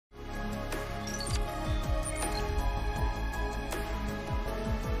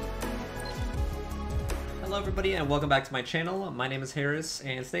everybody and welcome back to my channel. My name is Harris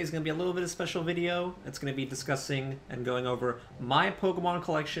and today's going to be a little bit of a special video. It's going to be discussing and going over my Pokemon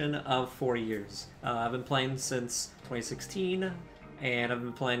collection of 4 years. I've been playing since 2016 and I've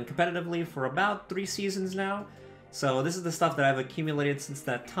been playing competitively for about 3 seasons now. So this is the stuff that I've accumulated since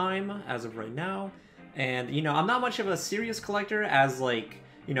that time as of right now. And you know, I'm not much of a serious collector as like,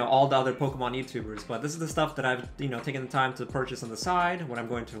 you know, all the other Pokemon YouTubers, but this is the stuff that I've, you know, taken the time to purchase on the side when I'm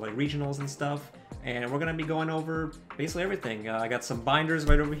going to like regionals and stuff. And we're gonna be going over basically everything. I got some binders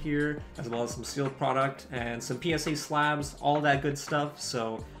right over here, as well as some sealed product and some PSA slabs, all that good stuff.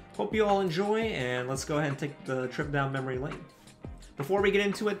 So hope you all enjoy, and let's go ahead and take the trip down memory lane. Before we get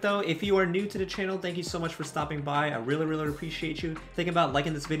into it though, if you are new to the channel, thank you so much for stopping by. I really appreciate you. Think about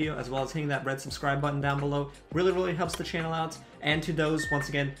liking this video as well as hitting that red subscribe button down below. Really helps the channel out. And to those, once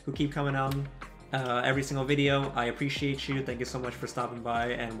again, who keep coming on every single video, I appreciate you. Thank you so much for stopping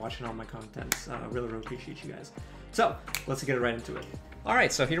by and watching all my content. Really appreciate you guys. So let's get right into it.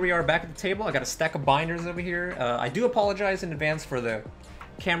 Alright, so here we are back at the table. I got a stack of binders over here. I do apologize in advance for the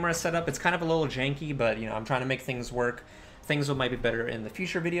camera setup. It's kind of a little janky, but you know, I'm trying to make things work. Things might be better in the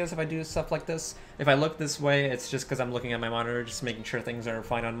future videos if I do stuff like this. If I look this way, it's just because I'm looking at my monitor, just making sure things are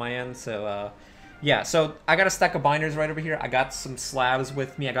fine on my end. So yeah, so I got a stack of binders right over here. I got some slabs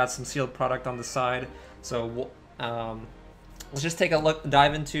with me. I got some sealed product on the side. So let's just take a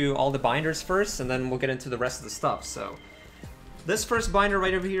dive into all the binders first, and then we'll get into the rest of the stuff. So this first binder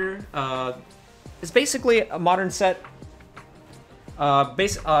right over here is basically a modern set.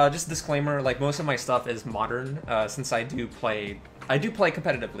 Just disclaimer, like most of my stuff is modern, since I do play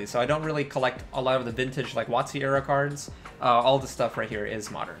competitively, so I don't really collect a lot of the vintage like WotC era cards. All the stuff right here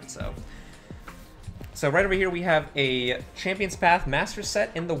is modern. So right over here we have a Champions Path Master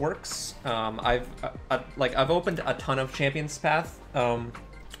Set in the works. I've opened a ton of Champions Path on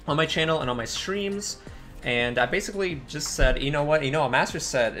my channel and on my streams. And I basically just said, you know what, a Master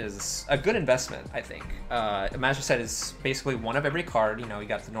Set is a good investment, I think. A Master Set is basically one of every card. You know, you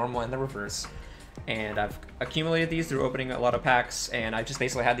got the normal and the reverse. And I've accumulated these through opening a lot of packs, and I just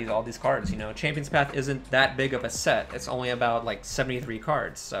basically had all these cards. You know, Champions Path isn't that big of a set. It's only about like 73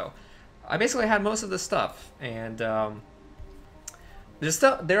 cards. So I basically had most of this stuff. And there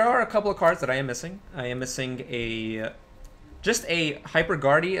are a couple of cards that I am missing. I am missing just a Hyper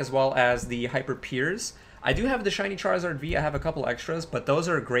Guardy as well as the Hyper Piers. I do have the Shiny Charizard V. I have a couple extras, but those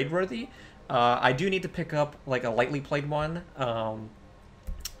are grade worthy. I do need to pick up like a lightly played one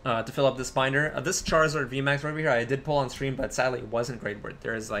to fill up this binder. This Charizard VMAX right over here, I did pull on stream, but sadly it wasn't grade worthy.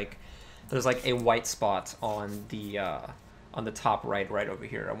 There's like a white spot on the top right over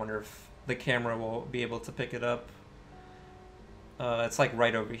here. I wonder if the camera will be able to pick it up. It's like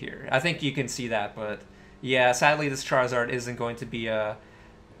right over here. I think you can see that, but yeah, sadly this Charizard isn't going to be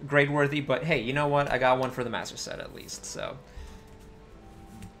grade worthy, but hey, you know what? I got one for the Master Set at least. So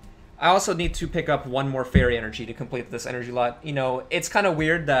I also need to pick up one more Fairy Energy to complete this energy lot. You know, it's kind of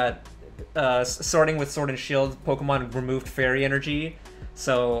weird that sorting with Sword and Shield, Pokemon removed Fairy Energy,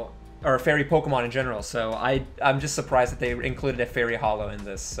 or Fairy Pokemon in general. So I'm just surprised that they included a Fairy Hollow in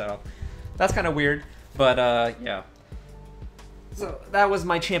this. So that's kind of weird, but yeah. So that was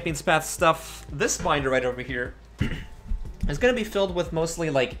my Champions Path stuff. This binder right over here is going to be filled with mostly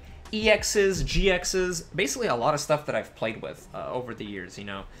like EXs, GXs, basically a lot of stuff that I've played with over the years. You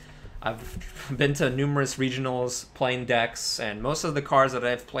know, I've been to numerous regionals playing decks, and most of the cards that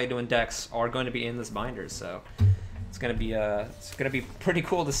I've played doing decks are going to be in this binder. So it's going to be pretty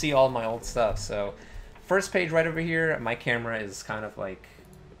cool to see all my old stuff. So first page right over here, my camera is kind of like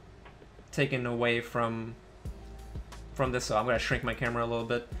taken away from this, so I'm going to shrink my camera a little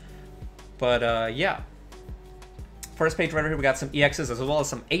bit. But yeah. First page right over here, we got some EXs as well as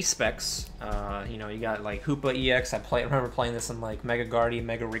some A-Specs. You know, you got like Hoopa EX. I remember playing this in like Mega Guardy,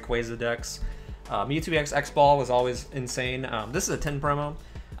 Mega Rayquaza decks. Mewtwo EX X-Ball was always insane. This is a 10 promo.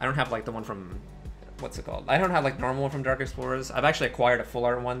 I don't have like the one from, what's it called? I don't have like the normal one from Dark Explorers. I've actually acquired a full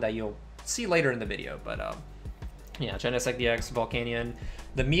art one that you'll see later in the video. But yeah, Genesect EX, Volcanion.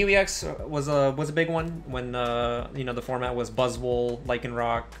 The Mew EX was a big one when you know, the format was Buzzwole,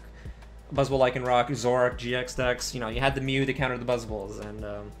 Lycanroc, Zoroark, GX decks. You know, you had the Mew to counter the Buzzwoles, and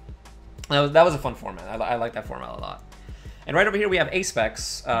that was a fun format. I like that format a lot. And right over here we have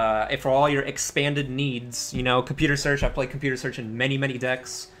A-Specs for all your expanded needs. You know, Computer Search. I played Computer Search in many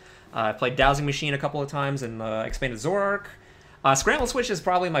decks. I played Dowsing Machine a couple of times and expanded Zoroark. Scramble Switch is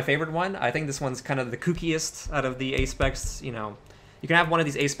probably my favorite one. I think this one's kind of the kookiest out of the A-Specs. You know, you can have one of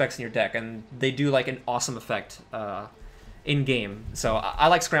these A-Specs in your deck, and they do like an awesome effect in game. So I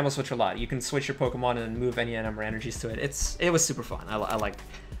like Scramble Switch a lot. You can switch your Pokemon and move any number of energies to it. It was super fun. I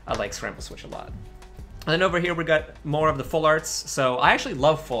like Scramble Switch a lot. And then over here we got more of the full arts. So I actually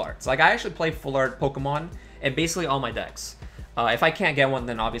love full arts. Like, I actually play full art Pokemon in basically all my decks. If I can't get one,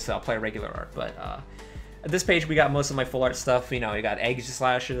 then obviously I'll play regular art. But at this page, we got most of my full art stuff. You know, you got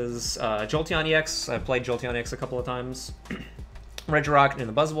Aegislashes, Jolteon EX. I played Jolteon EX a couple of times. Regirock in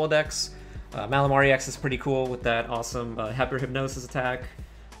the Buzzwole decks. Malamar EX is pretty cool with that awesome Hyper Hypnosis attack.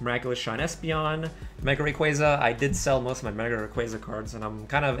 Miraculous Shine Espeon. Mega Rayquaza. I did sell most of my Mega Rayquaza cards, and I'm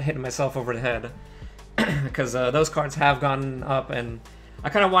kind of hitting myself over the head. Because those cards have gone up, and I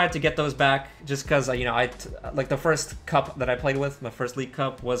kind of wanted to get those back just because, you know, like the first cup that I played with, my first League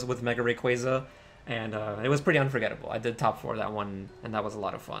Cup, was with Mega Rayquaza, and it was pretty unforgettable. I did top 4 that one, and that was a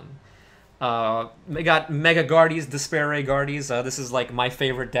lot of fun. We got Mega Guardies, Despair Ray Guardies. This is like my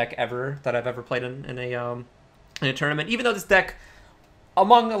favorite deck ever that I've ever played in a tournament. Even though this deck,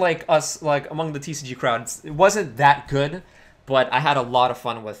 among like us, like among the TCG crowds, it wasn't that good. But I had a lot of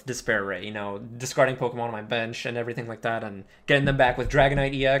fun with Despair Ray, you know, discarding Pokemon on my bench and everything like that, and getting them back with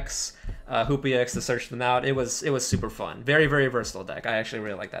Dragonite EX, Hoop EX to search them out. It was super fun. Very, very versatile deck. I actually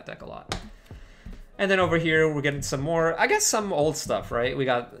really like that deck a lot. And then over here, we're getting some more, I guess, some old stuff, right? We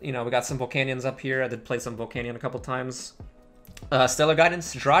got some Volcanions up here. I did play some Volcanion a couple times. Stellar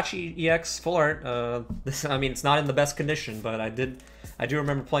Guidance, Jirachi EX, full art. I mean, it's not in the best condition, but I do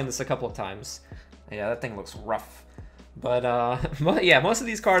remember playing this a couple of times. Yeah, that thing looks rough. But yeah, most of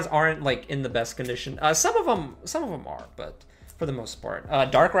these cards aren't like in the best condition. Some of them are, but for the most part.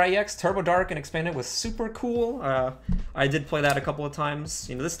 Darkrai EX, Turbo Dark and Expanded was super cool. I did play that a couple of times.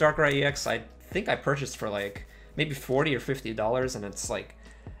 You know, this Darkrai EX, I think I purchased for like maybe $40 or $50, and it's like,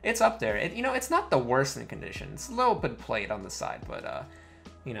 it's up there. You know, it's not the worst in condition. It's a little bit played on the side, but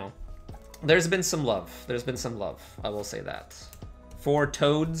you know, there's been some love. There's been some love. I will say that. For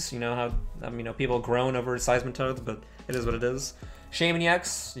Toads, you know how you know, people groan over Seismitoads, but it is what it is. Shaman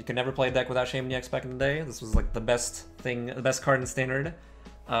EX, you can never play a deck without Shaman EX back in the day. This was like the best thing, the best card in Standard.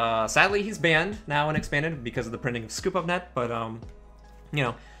 Sadly, he's banned now and expanded because of the printing of Scoop Up Net, but you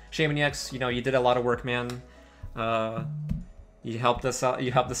know, Shaman EX, you know, you did a lot of work, man. You helped us out.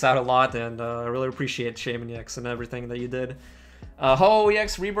 You helped us out a lot, and I really appreciate Shaman EX and everything that you did. Ho-Oh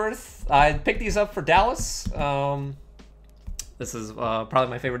EX Rebirth. I picked these up for Dallas. This is probably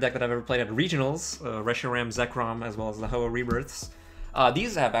my favorite deck that I've ever played at regionals. Reshiram, Zekrom, as well as the Ho-Oh Rebirths.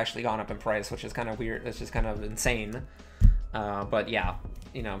 These have actually gone up in price, which is kind of weird. It's just kind of insane. But yeah,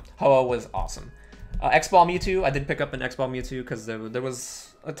 you know, Ho-Oh was awesome. X-Ball Mewtwo, I did pick up an X-Ball Mewtwo because there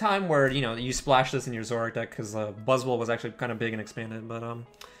was a time where, you know, you splashed this in your Zoroark deck because Buzzwole was actually kind of big and expanded. But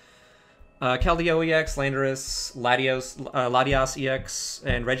Keldeo EX, Landorus, Latias EX,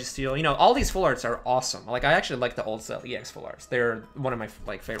 and Registeel. You know, all these full arts are awesome. Like, I actually like the old style EX full arts. They're one of my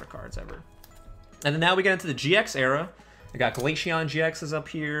like favorite cards ever. And then now we get into the GX era. I got Glaceon GXs up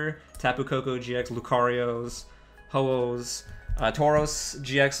here, Tapu Koko GX, Lucarios, Ho-Ohs, Tauros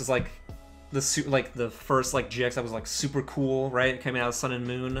GX is like the first like GX that was like super cool, right? It came out of Sun and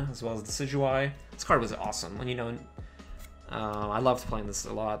Moon, as well as the Decidueye. This card was awesome, and you know, I loved playing this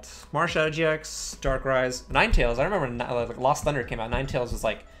a lot. Marshadow GX, Darkrai, Ninetales. I remember like Lost Thunder came out. Ninetales was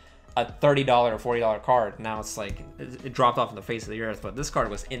like a $30 or $40 card. Now it's like it dropped off in the face of the earth. But this card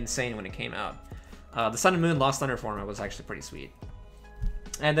was insane when it came out. The Sun and Moon Lost Thunder format was actually pretty sweet.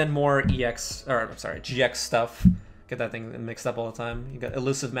 And then more GX stuff. Get that thing mixed up all the time. You got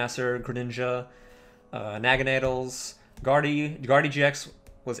Elusive Master, Greninja, Naganadels, Guardy GX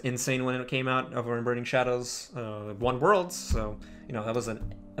was insane when it came out over in Burning Shadows. Won Worlds, so you know that was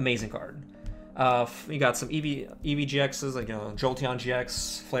an amazing card. You got some EV GXs, like, you know, Jolteon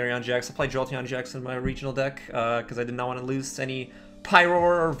GX, Flareon GX. I played Jolteon GX in my regional deck because I did not want to lose to any Pyroar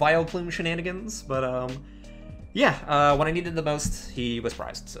or Vileplume shenanigans. But yeah, when I needed the most, he was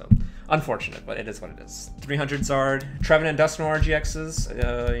prized. So unfortunate, but it is what it is. 300 Zard, Trevin and Dusknoir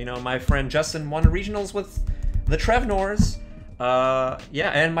GXs. You know, my friend Justin won regionals with the Trevnors.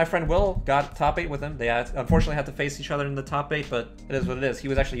 Yeah, and my friend Will got top 8 with him. They unfortunately had to face each other in the top 8, but it is what it is. He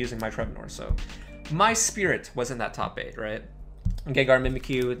was actually using my Trevnor, so my spirit was in that top 8, right? Gengar,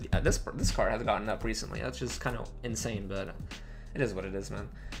 Mimikyu. This card has gotten up recently. That's just kind of insane, but it is what it is, man.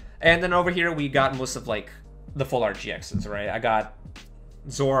 And then over here we got most of like the full art GXs, right? I got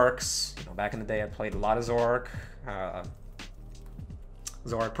Zoroarks. You know, back in the day I played a lot of Zoroark.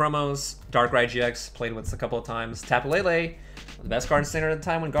 Zoroark promos. Darkrai GX played with a couple of times. Tapu Lele, the best card in Standard at the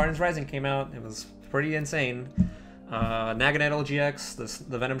time when Guardians Rising came out. It was pretty insane. Naganadel GX,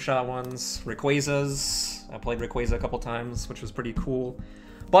 the Venom Shot ones. Rayquazas. I played Rayquaza a couple times, which was pretty cool.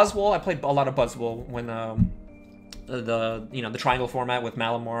 Buzzwole, I played a lot of Buzzwole when the triangle format with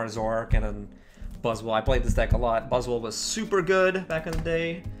Malamar, Zoroark, and then Buzzwole. I played this deck a lot. Buzzwole was super good back in the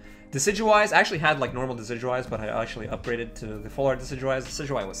day. Decidueyes, I actually had like normal Decidueyes, but I actually upgraded to the full art Decidueyes.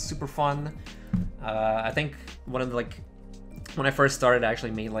 Decidueye was super fun. I think one of the, like, when I first started, I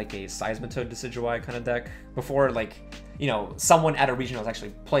actually made like a Seismitoad Decidueye kind of deck. Before, like, you know, someone at a regionals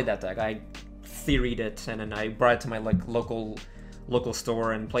actually played that deck. I theoried it, and then I brought it to my like local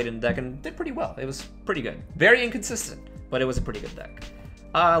store and played it in the deck and did pretty well. It was pretty good. Very inconsistent, but it was a pretty good deck.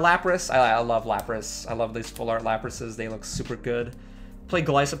 Lapras, I love Lapras. I love these full art Laprases. They look super good. Played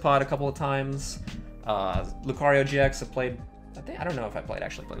Glycopod a couple of times. Lucario GX, I don't know if I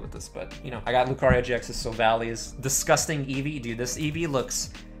actually played with this, but, you know, I got Lucario GX's Silvalley's disgusting Eevee. Dude, this Eevee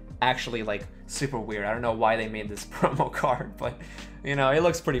looks actually, like, super weird. I don't know why they made this promo card, but, you know, it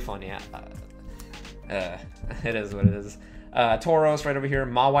looks pretty fun, yeah. It is what it is. Tauros right over here.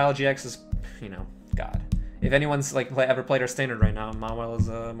 Mawile GX is, you know, God. If anyone's, like, ever played our standard right now,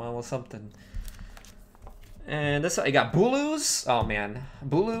 Mawile is something. And this, I got Bulu's. Oh, man.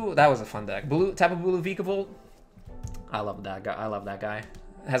 Bulu, that was a fun deck. Tapu Bulu Vikavolt. I love that guy. I love that guy.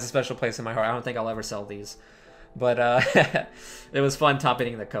 Has a special place in my heart. I don't think I'll ever sell these. But it was fun top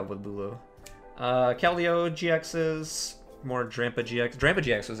hitting the cup with Bulu. Keldeo GXs. More Drampa GX. Drampa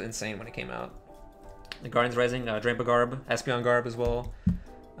GX was insane when it came out. The Guardians Rising, Drampa Garb, Espeon Garb as well.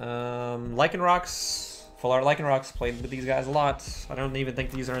 Lycanrocs. Full art Lycanrocs. Played with these guys a lot. I don't even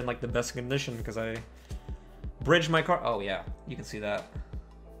think these are in like the best condition because I bridged my card. Oh yeah, you can see that.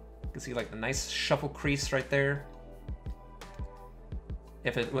 You can see like the nice shuffle crease right there.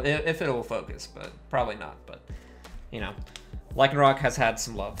 If it will focus, but probably not. But, you know, Lycanroc has had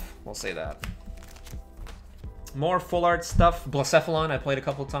some love. We'll say that. More full art stuff. Blacephalon, I played a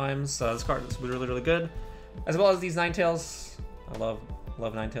couple times. This card is really, really good. As well as these Ninetales. I love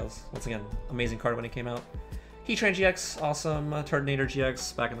Ninetales. Once again, amazing card when it came out. Heatran GX, awesome. Turtonator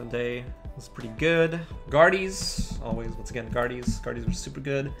GX back in the day was pretty good. Guardies, always, once again, Guardies. Guardies were super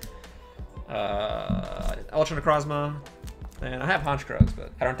good. Ultra Necrozma. And I have Honchkrogs,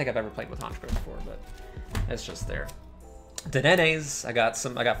 but I don't think I've ever played with Honchkrogs before, but it's just there. Dedenes, I got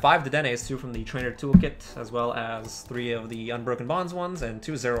 5 Dedenes, 2 from the Trainer Toolkit, as well as 3 of the Unbroken Bonds ones, and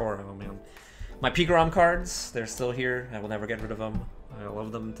 2 Zeraora. Oh man. My Pikarom cards, they're still here. I will never get rid of them. I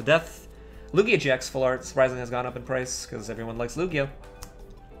love them to death. Lugia GX full art, surprisingly has gone up in price, because everyone likes Lugia.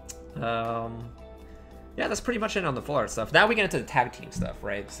 Yeah, that's pretty much it on the full art stuff. Now we get into the tag team stuff,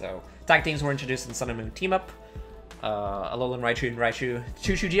 right? So, tag teams were introduced in Sun and Moon Team Up. Alolan Raichu and Raichu.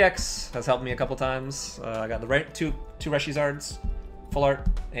 Choo-Choo GX has helped me a couple times. I got the two Reshizards, full art,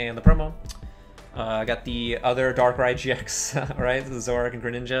 and the promo. I got the other Darkrai GX, right? The Zoroark and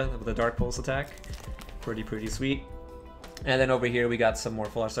Greninja with the Dark Pulse attack. Pretty sweet. And then over here we got some more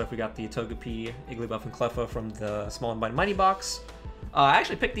full art stuff. We got the Togepi, Igglybuff, and Cleffa from the Small and Mighty box. I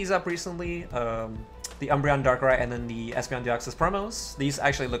actually picked these up recently. The Umbreon Darkrai and then the Espeon Deoxys promos. These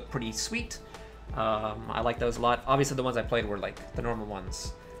actually look pretty sweet. I like those a lot. Obviously, the ones I played were like the normal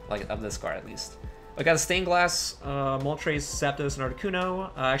ones, like of this card at least. I got a Stained Glass, Moltres, Zapdos, and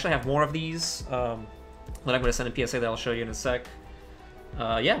Articuno. I actually have more of these that I'm going to send in PSA that I'll show you in a sec.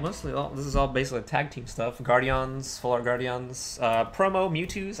 Yeah, mostly this is all basically tag team stuff. Guardians, full art Guardians, promo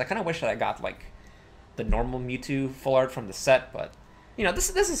Mewtwo's. I kind of wish that I got like the normal Mewtwo full art from the set, but you know, this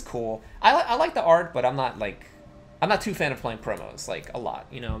is cool. I like the art, but I'm not too fan of playing promos like a lot.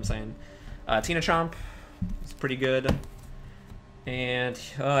 You know what I'm saying? Tina Chomp is pretty good. And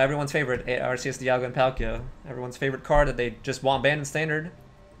everyone's favorite, Arceus, Dialga, and Palkia. Everyone's favorite card that they just want banned in Standard.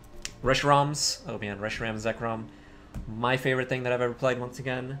 Reshirams. Oh man, Reshiram and Zekrom. My favorite thing that I've ever played, once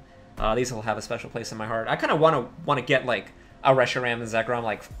again. These will have a special place in my heart. I kind of want to get like a Reshiram and Zekrom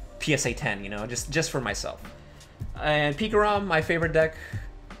like PSA 10, you know, just for myself. And Pikarom, my favorite deck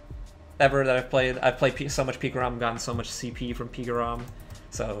ever that I've played. I've played so much Pikarom, gotten so much CP from Pikarom.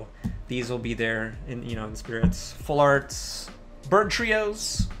 So these will be there in, you know, in spirits. Full arts, bird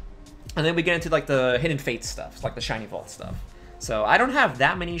trios, and then we get into like the Hidden Fate stuff, like the Shiny Vault stuff. So I don't have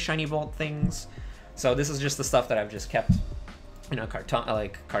that many Shiny Vault things. So this is just the stuff that I've just kept. You know,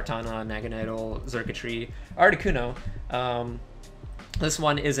 Kartana, Naganadel, Xurkitree, Articuno. This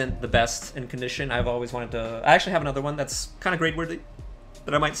one isn't the best in condition. I've always wanted to. I actually have another one that's kind of grade worthy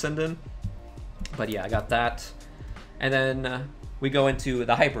that I might send in. But yeah, I got that, and then. We go into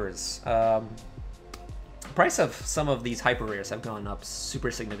the hypers. Price of some of these hyper rares have gone up super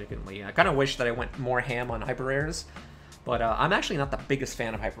significantly. I kind of wish that I went more ham on hyper rares, but I'm actually not the biggest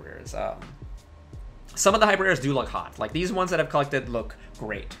fan of hyper rares. Some of the hyper rares do look hot. Like these ones that I've collected look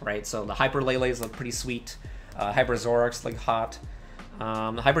great, right? So the hyper Lele's look pretty sweet. Hyper Zoroarks look hot.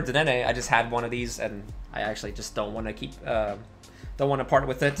 The hyper Dedenne, I just had one of these, and I actually just don't want to keep, don't want to part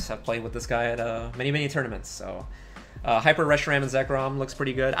with it. I've played with this guy at many tournaments, so. Hyper Reshiram and Zekrom looks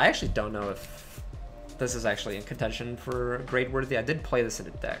pretty good. I actually don't know if this is actually in contention for grade worthy. I did play this in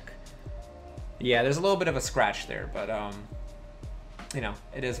a deck. Yeah, there's a little bit of a scratch there, but you know,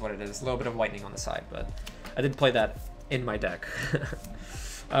 it is what it is. A little bit of lightning on the side, but I did play that in my deck.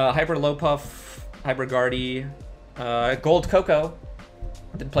 Hyper Lopuff, Hyper Guardy, Gold Coco.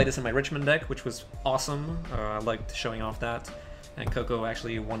 I did play this in my Richmond deck, which was awesome. I liked showing off that, and Coco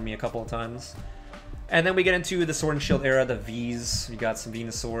actually won me a couple of times. And then we get into the Sword and Shield era, the Vs. We got some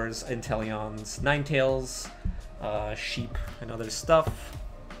Venusaurs, Inteleons, Ninetales, Sheep, and other stuff.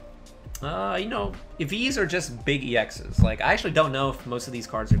 You know, Vs are just big EXs. Like, I actually don't know if most of these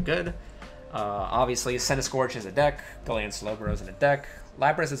cards are good. Obviously, Centiskorch is a deck, Galarian Slowbro is in a deck,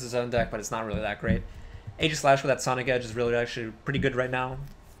 Lapras is his own deck, but it's not really that great. Aegislash with that Sonic Edge is really actually pretty good right now.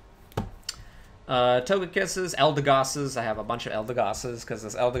 Togekisses, Eldegoss's. I have a bunch of Eldegoss's because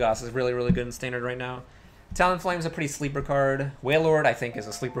this Eldegoss is really, really good in Standard right now. Talonflame is a pretty sleeper card. Wailord, I think, is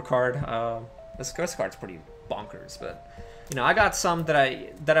a sleeper card. This card's pretty bonkers, but you know, I got some that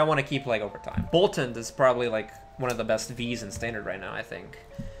I want to keep like over time. Boltund is probably like one of the best Vs in Standard right now, I think.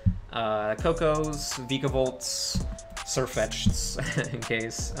 Cocos, Vikavolts, Surfetcheds, in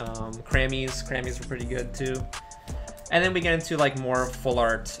case. Crammies were pretty good too. And then we get into like more full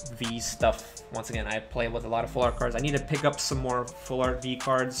art V stuff. Once again, I play with a lot of full art cards. I need to pick up some more full art V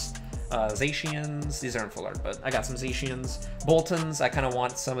cards. Zacians, these aren't full art, but I got some Zacians. Boltons, I kind of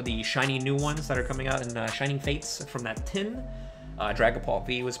want some of the shiny new ones that are coming out in Shining Fates from that tin. Dragapult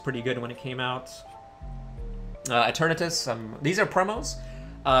V was pretty good when it came out. Eternatus, these are promos.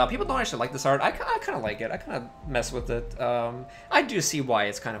 People don't actually like this art. I kind of like it. I kind of mess with it. I do see why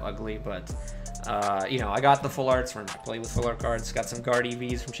it's kind of ugly, but you know, I got the full arts from I play with full art cards. Got some Guardy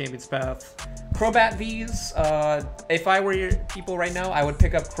Vs from Champion's Path. Crobat Vs. If I were your people right now, I would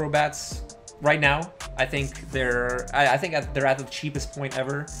pick up Crobats right now. I think they're at the cheapest point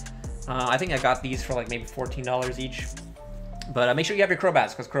ever. I think I got these for like maybe $14 each. But make sure you have your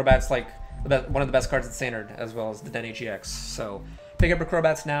Crobats, because Crobat's like one of the best cards in Standard, as well as the Den AGX. So pick up your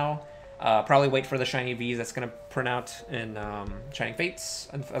Crobats now. Probably wait for the shiny Vs that's going to print out in Shining Fates,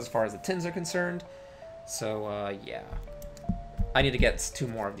 as far as the tins are concerned. So, yeah. I need to get 2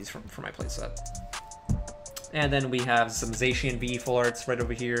 more of these for my playset. And then we have some Zacian V full arts right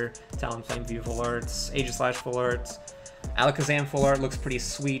over here. Talonflame V full arts. Aegislash full arts. Alakazam full art looks pretty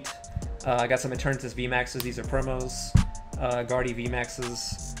sweet. I got some Eternatus VMAXs. These are promos. Guardy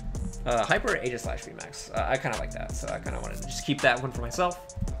VMAXs. Hyper Aegislash VMAX. I kind of like that, so I kind of wanted to just keep that one for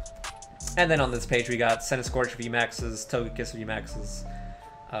myself. And then on this page we got Centiskorch VMAXs, Togekiss VMAXs.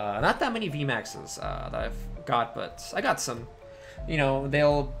 Not that many VMAXs that I've got, but I got some. You know,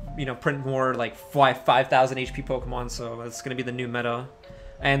 they'll, you know, print more like 5,000 HP Pokemon, so it's going to be the new meta.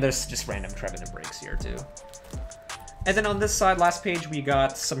 And there's just random Trevenant breaks here too. And then on this side, last page, we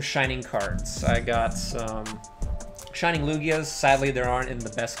got some Shining cards. I got some Shining Lugias. Sadly, they aren't in the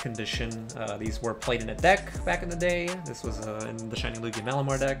best condition. These were played in a deck back in the day. This was in the Shining Lugia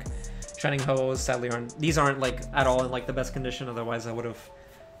Malamar deck. Shining Hose, sadly, these aren't like at all in like the best condition. Otherwise, I would have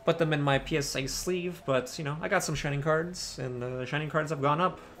put them in my PSA sleeve. But you know, I got some Shining cards, and the Shining cards have gone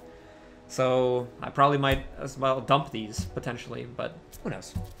up. So I probably might as well dump these potentially, but who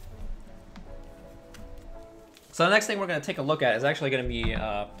knows? So the next thing we're going to take a look at is actually going to be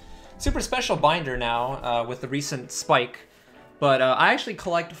super special binder now with the recent spike. But I actually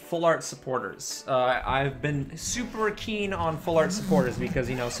collect full art supporters. I've been super keen on full art supporters because,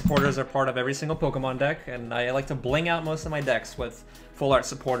 you know, supporters are part of every single Pokemon deck, and I like to bling out most of my decks with full art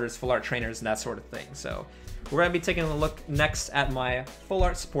supporters, full art trainers, and that sort of thing. So we're going to be taking a look next at my full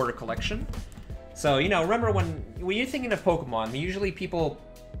art supporter collection. So, you know, remember when you're thinking of Pokemon, usually people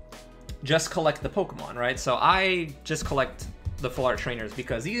just collect the Pokemon, right? So I just collect the full art trainers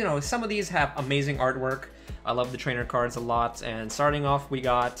because, you know, some of these have amazing artwork. I love the trainer cards a lot. And starting off, we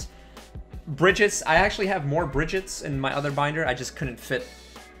got Bridgets. I actually have more Bridgets in my other binder. I just couldn't fit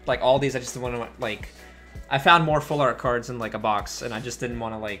like all these. I just didn't want to like, I found more full art cards in like a box, and I just didn't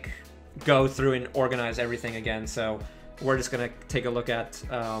want to like go through and organize everything again. So we're just gonna take a look at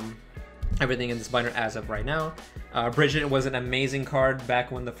everything in this binder as of right now. Bridget was an amazing card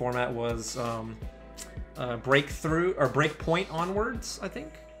back when the format was Breakthrough or Breakpoint onwards, I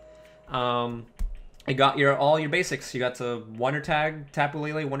think. You got all your basics. You got to Wonder Tag, Tapu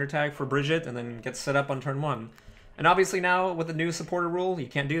Lele, Wonder Tag for Bridget, and then get set up on turn 1. And obviously now with the new supporter rule, you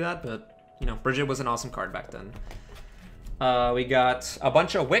can't do that, but you know, Bridget was an awesome card back then. We got a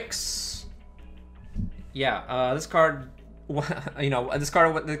bunch of Wicks. Yeah, this card, you know, this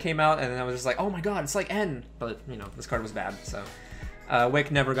card that came out, and I was just like, oh my god, it's like N, but you know, this card was bad. So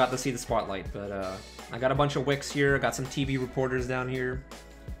Wick never got to see the spotlight, but I got a bunch of Wicks here. I got some TV reporters down here.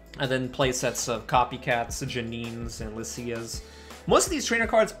 And then play sets of Copycats, Janines, and Lucias. Most of these trainer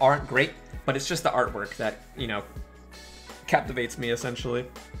cards aren't great, but it's just the artwork that, you know, captivates me, essentially.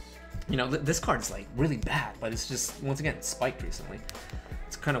 You know, this card is, like, really bad, but it's just, once again, spiked recently.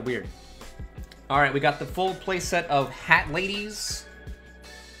 It's kind of weird. Alright, we got the full playset of Hat Ladies.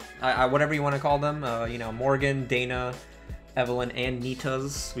 Whatever you want to call them. You know, Morgan, Dana, Evelyn, and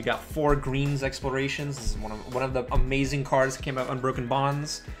Nita's. We got 4 Greens Explorations. This is one of the amazing cards that came out Unbroken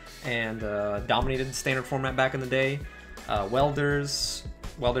Bonds and dominated standard format back in the day. Welders.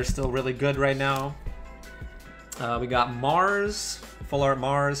 Welder's still really good right now. We got Mars, Full Art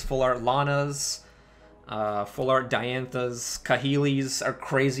Lana's, Full Art Dianthas, Kahilis are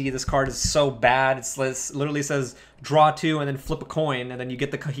crazy. This card is so bad. It literally says draw 2 and then flip a coin and then you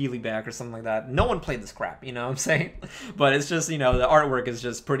get the Kahili back or something like that. No one played this crap, you know what I'm saying? But it's just, you know, the artwork is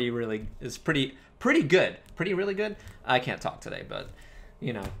just pretty good. Pretty really good. I can't talk today, but,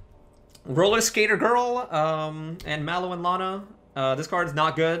 you know. Roller Skater Girl and Mallow and Lana. This card's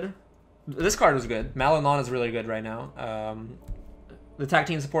not good. This card was good. Mallow and Lana is really good right now. The tag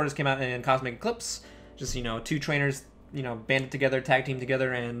team supporters came out in Cosmic Eclipse. Just, you know, 2 trainers, you know, banded together, tag team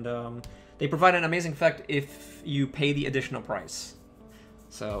together, and they provide an amazing effect if you pay the additional price.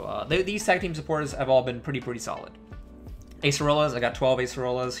 So these tag team supporters have all been pretty solid. Acerollas, I got 12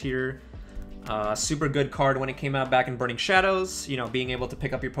 Acerollas here. Super good card when it came out back in Burning Shadows. You know, being able to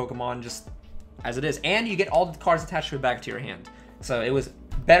pick up your Pokemon just as it is, and you get all the cards attached to it back to your hand. So it was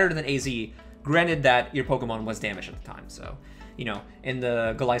better than AZ. Granted that your Pokemon was damaged at the time, so. You know, in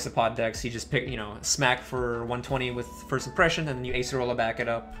the Golisopod decks, you just pick, you know, smack for 120 with First Impression, and then you Acerola back it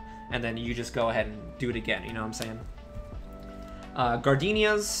up, and then you just go ahead and do it again, you know what I'm saying?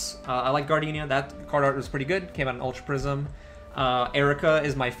 Gardenias, I like Gardenia. That card art was pretty good. Came out in Ultra Prism. Erica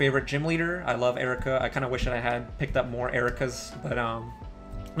is my favorite gym leader. I love Erica. I kind of wish that I had picked up more Ericas, but,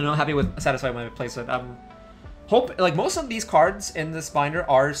 you know, satisfied with my playset. Like, most of these cards in this binder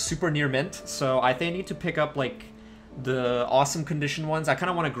are super near mint, so I think I need to pick up, like, the awesome condition ones. I kind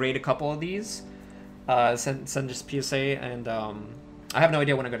of want to grade a couple of these, send just PSA, and I have no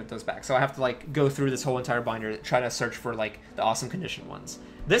idea when I get those back. So I have to like go through this whole entire binder, try to search for like the awesome condition ones.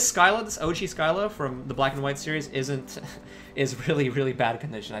 This Skyla, this OG Skyla from the Black and White series is really bad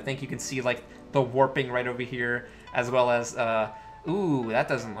condition. I think you can see like the warping right over here, as well as ooh, that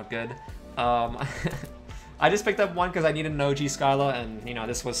doesn't look good. I just picked up one because I needed an OG Skyla, and you know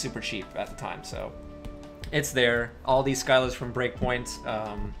this was super cheap at the time, so. It's there. All these Skylas from Breakpoint.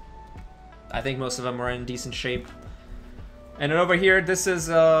 I think most of them are in decent shape. And then over here, this is,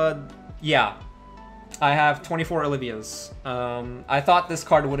 yeah. I have 24 Olivias. I thought this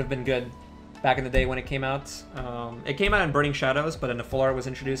card would have been good back in the day when it came out. It came out in Burning Shadows, but then the full art was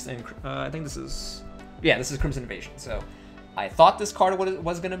introduced, and I think this is... Yeah, this is Crimson Invasion. So I thought this card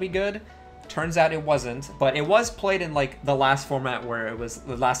was going to be good. Turns out it wasn't, but it was played in, like, the last format where it was...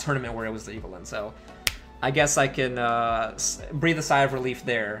 The last tournament where it was legal in, so... I guess I can breathe a sigh of relief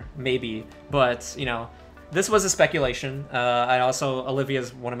there, maybe. But, you know, this was a speculation. And also, Olivia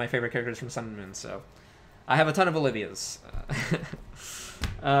is one of my favorite characters from Sun and Moon, so I have a ton of Olivias.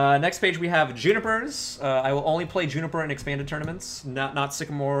 Next page we have Junipers. I will only play Juniper in expanded tournaments. Not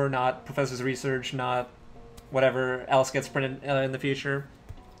Sycamore, not Professor's Research, not whatever else gets printed in the future.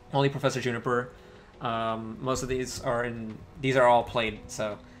 Only Professor Juniper. Most of these are all played,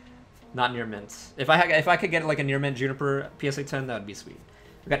 so... Not near mint. If I could get like a near mint Juniper PSA 10, that would be sweet.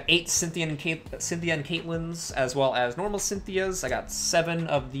 We got 8 Cynthia and Caitlyn's, as well as normal Cynthias. I got 7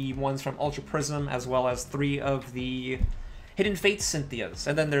 of the ones from Ultra Prism, as well as 3 of the Hidden Fates Cynthias.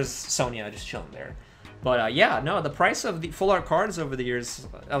 And then there's Sonia just chilling there. But yeah, no, the price of the full art cards over the years,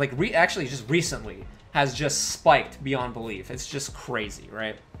 actually just recently, has just spiked beyond belief. It's just crazy,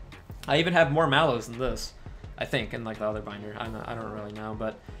 right? I even have more Mallows than this, I think, in like the other binder. I don't really know,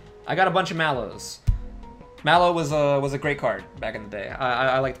 but. I got a bunch of Mallows. Mallow was a great card back in the day.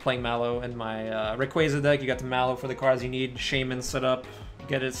 I liked playing Mallow in my Rayquaza deck. You got the Mallow for the cards you need. Shaman set up,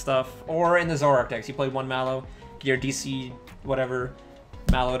 get it stuff. Or in the Zoroark decks, you played one Mallow, get your DC, whatever,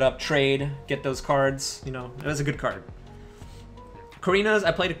 Mallow it up, trade, get those cards. You know, it was a good card. Karinas,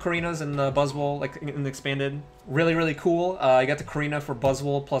 I played Karinas in the Buzzwole, like in the expanded. Really cool. I got the Karina for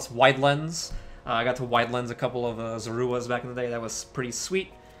Buzzwole plus Wide Lens. I got to Wide Lens a couple of Zaruas back in the day. That was pretty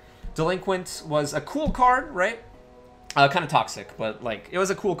sweet. Delinquent was a cool card, right? Kind of toxic, but like it was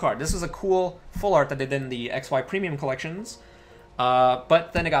a cool card. This was a cool full art that they did in the XY Premium collections,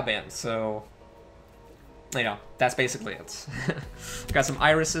 but then it got banned. So, you know, that's basically it. Got some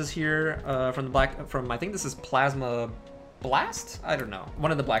irises here from I think this is Plasma Blast? I don't know.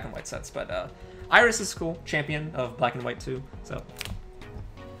 One of the black and white sets, but Iris is cool. Champion of black and white too, so.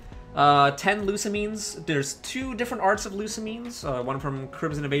 10 Lucamines. There's 2 different arts of Lucamines. One from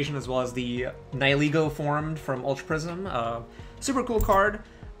Crimson Invasion as well as the Nihilego formed from Ultra Prism. Super cool card,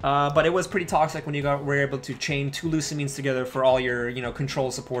 but it was pretty toxic when you were able to chain 2 Lucamines together for all your, you know,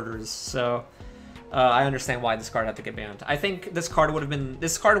 control supporters. So I understand why this card had to get banned. I think this card would have been...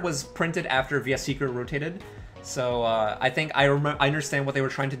 This card was printed after Via Secret rotated, so I think I understand what they were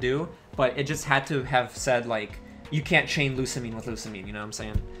trying to do, but it just had to have said, like, you can't chain Lucamine with Lucamine, you know what I'm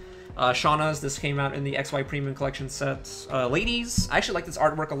saying? Shauna's, this came out in the XY Premium Collection set. Ladies, I actually like this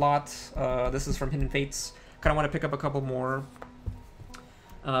artwork a lot. This is from Hidden Fates. Kind of want to pick up a couple more.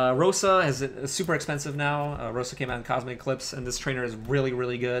 Rosa is super expensive now. Rosa came out in Cosmic Eclipse, and this trainer is really,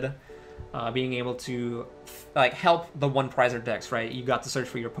 really good. Being able to like help the one prizer decks, right? You got to search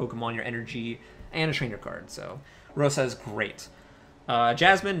for your Pokemon, your energy, and a trainer card. So Rosa is great.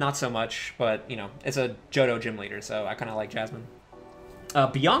 Jasmine, not so much, but you know, it's a Johto gym leader, so I kind of like Jasmine.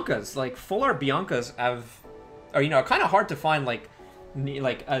 Bianca's, like full art Bianca's are, you know, kind of hard to find like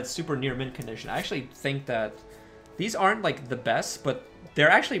a super near mint condition. I actually think that these aren't like the best, but they're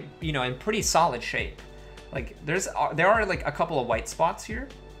actually, you know, in pretty solid shape. Like there are like a couple of white spots here,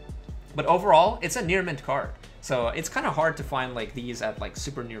 but overall it's a near mint card. So it's kind of hard to find like these at like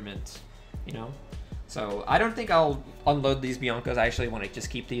super near mint, you know. So I don't think I'll unload these Biancas. I actually want to just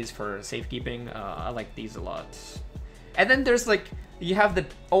keep these for safekeeping. I like these a lot. And then there's like, you have the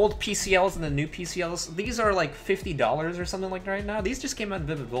old PCLs and the new PCLs. These are like $50 or something like that right now. These just came out in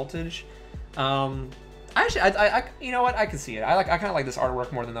Vivid Voltage. Actually, I you know what? I can see it. I kind of like this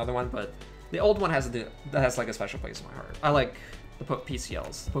artwork more than the other one, but the old one has like a special place in my heart. I like the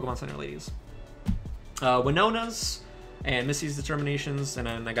PCLs, the Pokemon Center ladies. Winona's and Missy's Determinations, and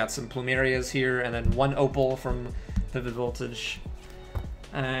then I got some Plumerias here, and then 1 Opal from Vivid Voltage.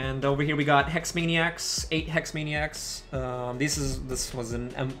 And over here we got Hex Maniacs, 8 Hex Maniacs. This was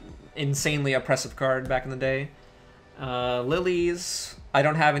an insanely oppressive card back in the day. Lilies, I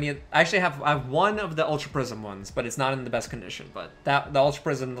don't have any. I actually I have one of the Ultra Prism ones, but it's not in the best condition. But the Ultra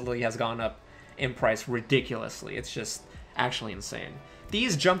Prism Lily has gone up in price ridiculously. It's just actually insane.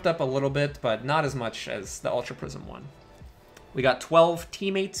 These jumped up a little bit, but not as much as the Ultra Prism one. We got 12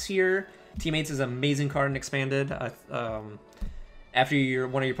 Teammates here. Teammates is an amazing card and expanded. After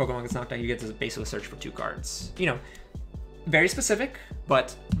one of your Pokemon gets knocked out, you get to basically search for 2 cards. You know, very specific,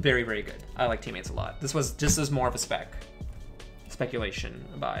 but very, very good. I like Teammates a lot. This was just as more of a speculation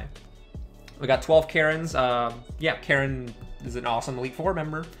buy. We got 12 Karens. Yeah, Karen is an awesome Elite Four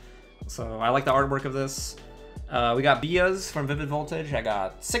member, so I like the artwork of this. We got Bias from Vivid Voltage. I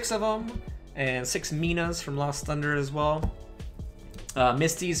got 6 of them, and 6 Minas from Lost Thunder as well.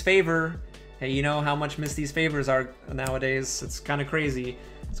 Misty's Favor. Hey, you know how much Misty's Favors are nowadays. It's kind of crazy.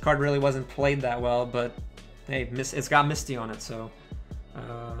 This card really wasn't played that well, but hey, it's got Misty on it, so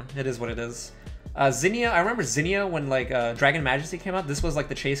it is what it is. Zinnia, I remember Zinnia when like Dragon Majesty came out. This was like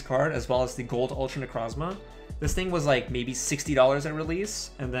the chase card as well as the Gold Ultra Necrozma. This thing was like maybe $60 at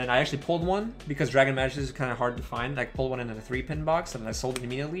release, and then I actually pulled one because Dragon Majesty is kind of hard to find. I pulled one in a 3-pin box, and I sold it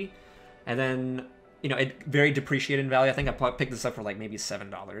immediately. And then, you know, it very depreciated in value. I think I picked this up for like maybe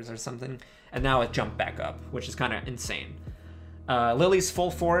 $7 or something, and now it jumped back up, which is kind of insane. Lily's Full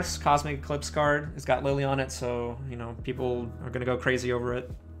Force Cosmic Eclipse card. It's got Lily on it, so, you know, people are going to go crazy over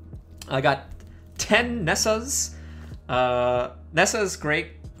it. I got 10 Nessas. Nessa's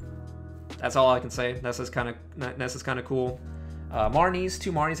great. That's all I can say. Nessa's kind of cool. Marnie's,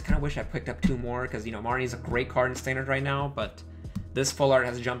 2 Marnies. I kind of wish I picked up 2 more because, you know, Marnie's a great card in Standard right now, but this full art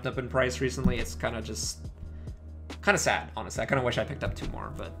has jumped up in price recently. It's kind of sad, honestly. I kind of wish I picked up 2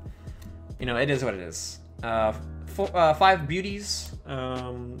 more, but, you know, it is what it is. 5 Beauties,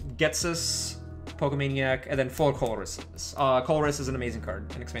 Getsus, Pokemaniac, and then 4 Colress's. Colress is an amazing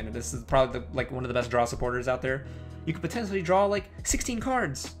card and expanded. This is probably like one of the best draw supporters out there. You could potentially draw like 16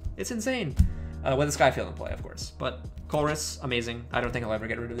 cards. It's insane. With a Skyfield in play, of course. But Colress, amazing. I don't think I'll ever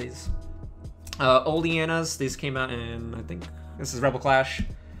get rid of these. Oleanas, these came out in, I think, this is Rebel Clash.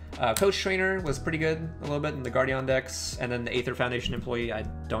 Coach Trainer was pretty good a little bit in the Guardian decks. And then the Aether Foundation Employee, I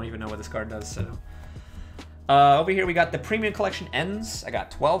don't even know what this card does, so. Over here we got the Premium Collection Ns. I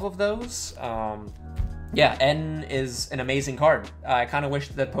got 12 of those. Yeah, N is an amazing card. I kind of wish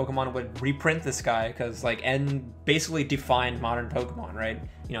that Pokemon would reprint this guy because like N basically defined modern Pokemon, right?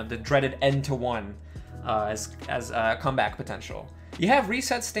 You know, the dreaded N to 1 as comeback potential. You have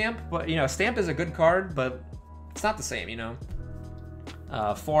Reset Stamp, but you know, Stamp is a good card, but it's not the same, you know.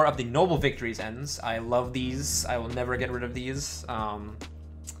 4 of the Noble Victories Ns. I love these. I will never get rid of these.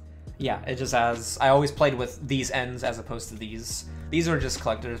 yeah, it just has... I always played with these ends as opposed to these. These are just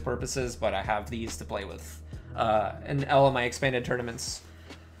collector's purposes, but I have these to play with in all of my expanded tournaments.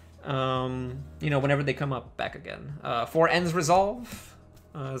 You know, whenever they come up back again. 4 Ends Resolve.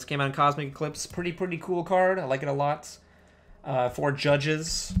 This came out in Cosmic Eclipse. Pretty cool card. I like it a lot. 4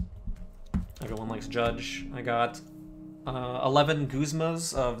 Judges. Everyone likes Judge. I got 11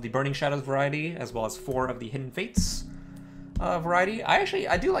 Guzmas of the Burning Shadows variety, as well as 4 of the Hidden Fates variety.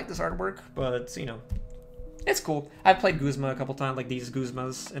 I do like this artwork, but, you know, it's cool. I've played Guzma a couple times, like these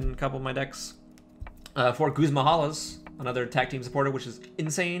Guzmas in a couple of my decks. 4 Guzma Halas, another tag team supporter, which is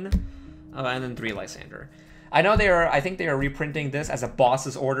insane. And then 3 Lysander. I know I think they are reprinting this as a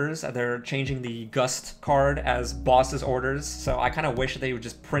Boss's Orders. They're changing the Gust card as Boss's Orders, so I kind of wish they would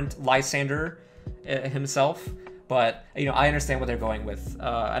just print Lysander himself. But, you know, I understand what they're going with.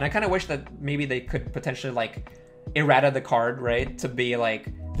 And I kind of wish that maybe they could potentially, like, errata the card, right? To be like,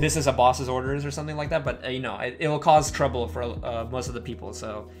 this is a Boss's Orders or something like that. But, you know, it will cause trouble for most of the people.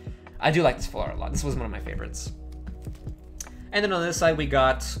 So I do like this full art a lot. This was one of my favorites. And then on this side, we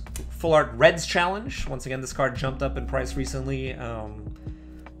got Full Art Reds Challenge. Once again, this card jumped up in price recently.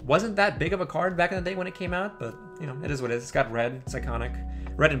 Wasn't that big of a card back in the day when it came out, but, you know, it is what it is. It's got red. It's iconic.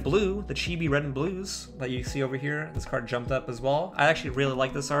 Red and blue, the chibi red and blues that you see over here. This card jumped up as well. I actually really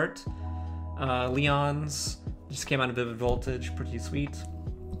like this art. Leon's just came out of Vivid Voltage. Pretty sweet.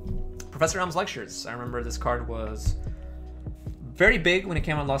 Professor Elm's Lectures. I remember this card was very big when it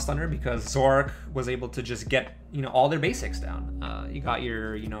came out in Lost Thunder because Zorak was able to just get, you know, all their basics down. You got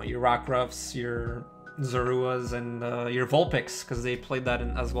your, you know, your Rockruffs, your Zoruas, and your Vulpix, because they played that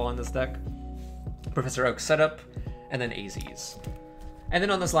as well in this deck. Professor Oak's Setup, and then AZs. And then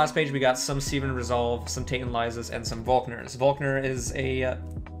on this last page, we got some Steven Resolve, some Tate and Lizas, and some Volkners. Volkner is a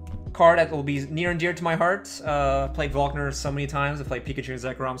card that will be near and dear to my heart. Played Volkner so many times. I played Pikachu and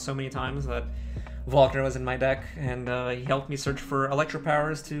Zekrom so many times that Volkner was in my deck, and he helped me search for Electro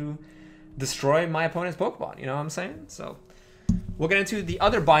Powers to destroy my opponent's Pokemon, you know what I'm saying? So we'll get into the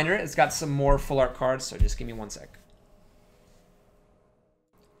other binder. It's got some more full art cards, so just give me one sec.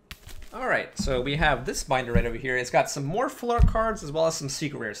 Alright, so we have this binder right over here. It's got some more full art cards as well as some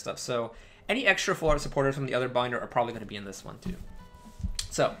secret rare stuff. So any extra full art supporters from the other binder are probably going to be in this one too.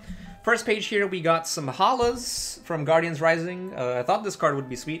 So first page here, we got some Halas from Guardians Rising. I thought this card would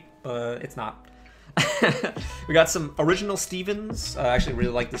be sweet, but it's not. We got some original Stevens. I actually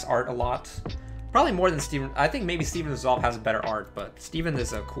really like this art a lot. Probably more than Steven. I think maybe Steven Resolve has better art, but Steven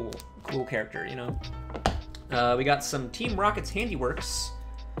is a cool character, you know. We got some Team Rocket's Handiworks.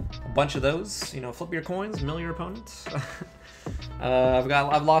 A bunch of those, you know, flip your coins, mill your opponent.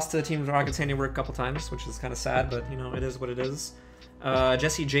 I've lost to Team Rocket's Handiwork a couple times, which is kind of sad, but you know, it is what it is.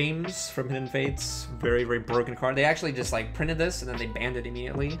 Jesse James from Hidden Fates, very broken card. They actually just like printed this and then they banned it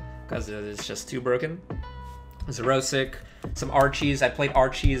immediately because it's just too broken. Zerosic, some Archies. I played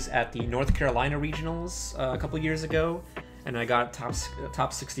Archies at the North Carolina Regionals a couple years ago, and I got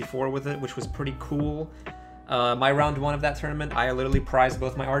top 64 with it, which was pretty cool. My round 1 of that tournament, I literally prized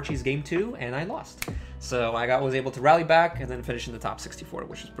both my Archies game 2, and I lost. So I was able to rally back and then finish in the top 64,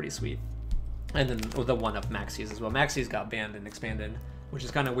 which was pretty sweet. And then the one up Maxies as well. Maxies got banned and expanded, which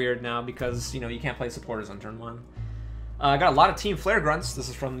is kind of weird now because, you know, you can't play supporters on turn 1. I got a lot of Team Flare Grunts. This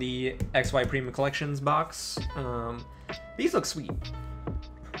is from the XY Premium Collections box. These look sweet.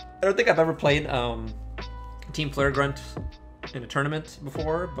 I don't think I've ever played Team Flare Grunt in a tournament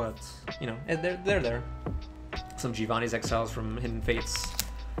before, but, you know, they're there. Some Giovanni's Exiles from Hidden Fates.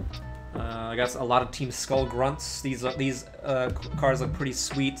 I got a lot of Team Skull Grunts. These cards look pretty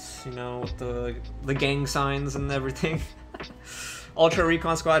sweet, you know, with the gang signs and everything. Ultra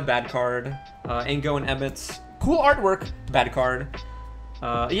Recon Squad, bad card. Ingo and Emmett, cool artwork, bad card.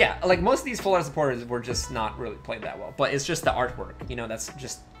 Yeah, like most of these full art supporters were just not really played that well, but it's just the artwork, you know, that's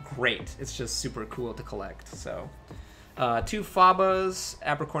just great. It's just super cool to collect. So 2 Fabas,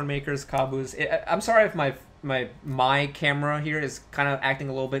 Apricorn Makers, Kabus. I'm sorry if my camera here is kind of acting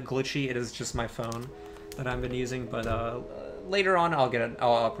a little bit glitchy. It is just my phone that I've been using, but later on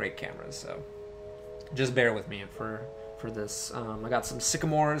I'll upgrade cameras, so just bear with me for this. I got some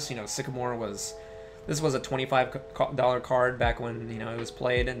Sycamores. You know, this was a $25 card back when, you know, it was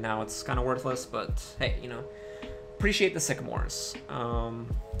played, and now it's kind of worthless, but hey, you know, appreciate the Sycamores.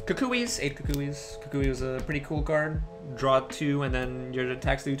 Kukuis, 8 Kukuis. Kukui was a pretty cool card. Draw 2, and then your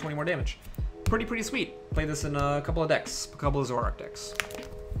attacks do 20 more damage. Pretty sweet. Played this in a couple of decks, a couple of Zorak decks.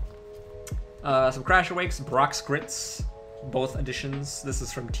 Some Crash Awakes, Brock's Grits, both editions. This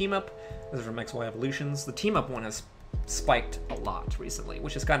is from Team Up. This is from XY Evolutions. The Team Up one has spiked a lot recently,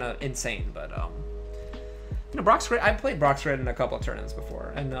 which is kind of insane, but You know, Brock's Red, I've played Brock's Red in a couple of tournaments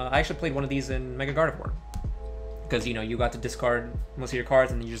before, and I actually played one of these in Mega Gardevoir. Because, you know, you got to discard most of your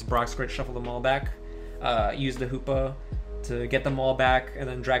cards, and then you just Brock's Red, shuffle them all back, use the Hoopa to get them all back, and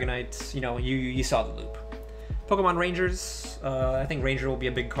then Dragonite, you know, you saw the loop. Pokemon Rangers, I think Ranger will be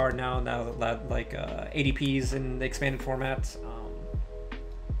a big card now that like ADP's in the expanded format.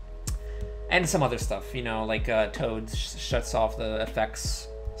 And some other stuff, you know, like Toad shuts off the effects.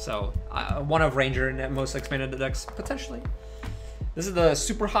 So one of Ranger and most expanded decks, potentially. This is the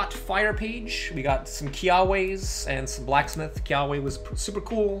Super Hot Fire page. We got some Kiawe's and some Blacksmith. Kiawe was super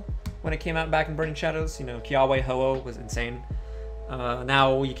cool when it came out back in Burning Shadows. You know, Kiawe Ho-Oh was insane.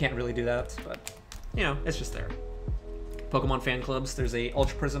 Now you can't really do that, but, you know, it's just there. Pokemon fan clubs, there's a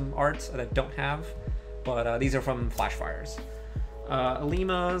Ultra Prism art that I don't have, but these are from Flash Fires.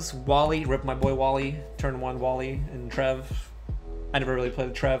 Alima's, Wally, rip my boy Wally, turn 1 Wally, and Trev. I never really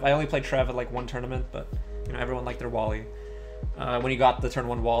played Trev. I only played Trev at like one tournament, but you know, everyone liked their Wally. When you got the turn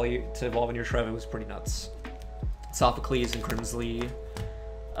 1 Wally to evolve in your Trev, it was pretty nuts. Sophocles and Crimsley.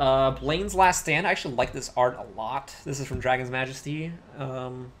 Blaine's Last Stand, I actually like this art a lot. This is from Dragon's Majesty.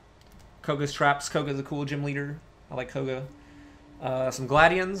 Koga's Traps, Koga's a cool gym leader. I like Koga. Some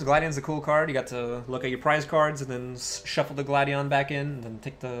Gladions. Gladion's a cool card. You got to look at your prize cards and then shuffle the Gladion back in, and then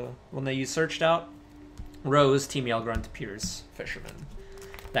take the one that you searched out. Rose, Team Yelgrunt, Piers, Fisherman.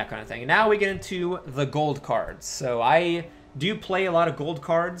 That kind of thing. And now we get into the gold cards. So I do play a lot of gold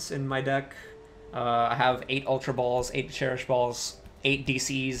cards in my deck. I have 8 Ultra Balls, 8 Cherish Balls, 8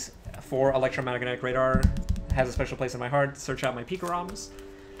 DCs, 4 Electromagnetic Radar. Has a special place in my heart. Search out my Pikaroms.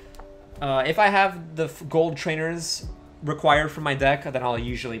 If I have the gold trainers required for my deck, then I'll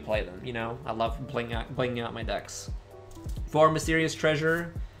usually play them, you know? I love blinging out my decks. 4 Mysterious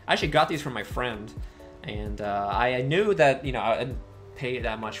Treasure. I actually got these from my friend, and I knew that, you know, I'd pay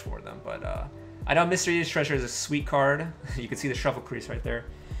that much for them, but I know Mysterious Treasure is a sweet card. You can see the shuffle crease right there.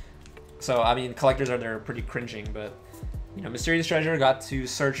 So, I mean, collectors are there pretty cringing, but, you know, Mysterious Treasure got to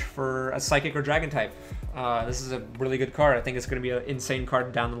search for a Psychic or Dragon type. This is a really good card. I think it's going to be an insane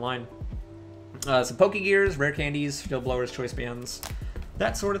card down the line. Some Pokegears, Rare Candies, Field Blowers, Choice Bands,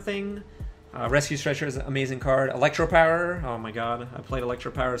 that sort of thing. Rescue Stretcher is an amazing card. Electro Power, oh my god, I played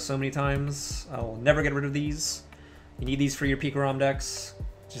Electro Power so many times. I'll never get rid of these. You need these for your Pikarom decks.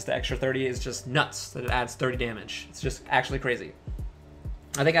 Just the extra 30 is just nuts that it adds 30 damage. It's just actually crazy.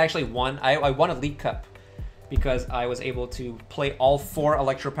 I think I actually won. I won a League Cup because I was able to play all 4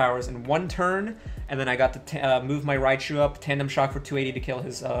 Electro Powers in one turn, and then I got to move my Raichu up, Tandem Shock for 280 to kill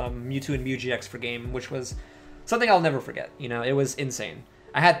his Mewtwo and Mew-GX for game, which was something I'll never forget. You know, it was insane.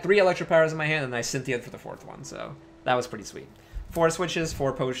 I had 3 Electro Powers in my hand, and I Cynthia'd for the 4th one, so that was pretty sweet. 4 switches,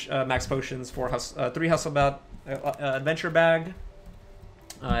 4 max potions, 3 Hustle Bout Adventure Bag.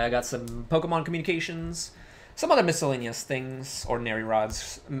 I got some Pokemon Communications, some other miscellaneous things, Ordinary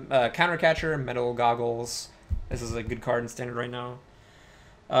Rods, Counter Catcher, Metal Goggles. This is a good card in Standard right now.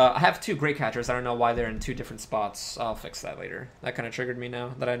 I have 2 Great Catchers. I don't know why they're in 2 different spots. I'll fix that later. That kind of triggered me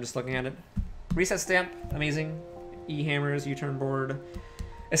now that I'm just looking at it. Reset Stamp, amazing. E-Hammers, U-Turn Board.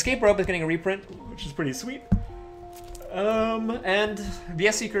 Escape Rope is getting a reprint, which is pretty sweet. And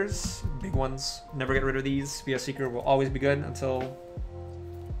VS Seekers, big ones. Never get rid of these. VS Seeker will always be good until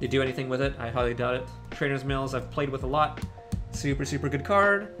they do anything with it. I highly doubt it. Trainer's Mills, I've played with a lot. Super, super good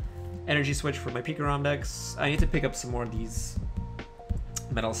card. Energy Switch for my Pikarom decks. I need to pick up some more of these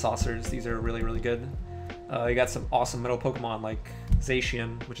Metal Saucers. These are really, really good. You got some awesome metal Pokemon like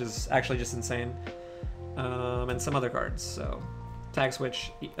Zacian, which is actually just insane. And some other cards. So, Tag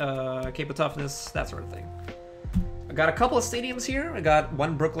Switch, Cape of Toughness, that sort of thing. I got a couple of stadiums here. I got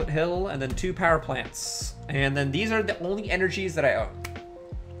 1 Brooklet Hill and then 2 Power Plants. And then these are the only energies that I own.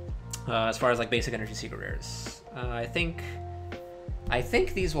 As far as like basic energy secret rares. I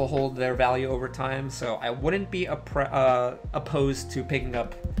think these will hold their value over time, so I wouldn't be opposed to picking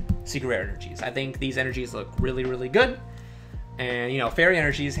up secret rare energies. I think these energies look really, really good. And, you know, fairy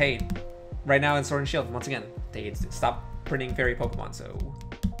energies, hey, right now in Sword and Shield, once again, they stop printing fairy Pokemon, so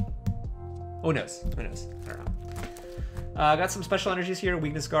who knows? Who knows? I don't know. Got some special energies here,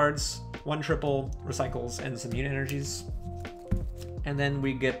 weakness guards, 1 triple, recycles, and some unit energies. And then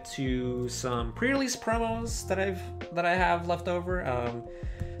we get to some pre-release promos that I have left over.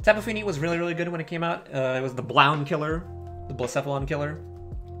 Tapu Fini was really, really good when it came out. It was the Blown Killer, the Blacephalon Killer.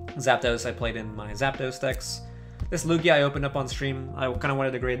 Zapdos I played in my Zapdos decks. This Lugia I opened up on stream. I kind of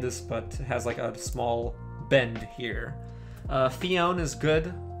wanted to grade this, but it has like a small bend here. Fion is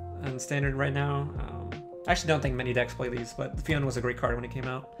good and standard right now. I actually don't think many decks play these, but Fion was a great card when it came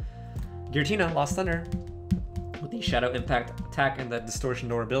out. Giratina, Lost Thunder. with the Shadow Impact attack and the Distortion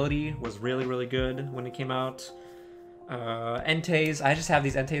durability was really, really good when it came out. Entei's, I just have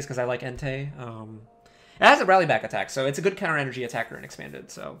these Entei's because I like Entei. It has a Rally Back attack, so it's a good counter energy attacker and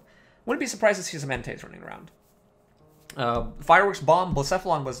expanded, so wouldn't be surprised to see some Entei's running around. Fireworks Bomb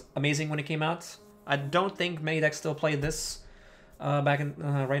Blacephalon was amazing when it came out. I don't think many decks still play this back in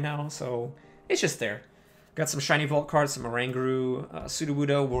right now, so it's just there. Got some Shiny Vault cards, some Oranguru,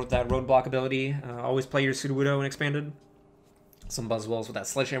 Sudowoodo with that Roadblock ability. Always play your Sudowoodo when expanded. Some Buzzwoles with that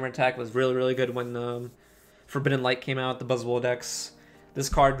Sledgehammer attack was really, really good when Forbidden Light came out, the Buzzwole decks. This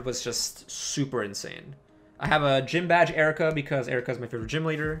card was just super insane. I have a Gym Badge Erica because Erica is my favorite gym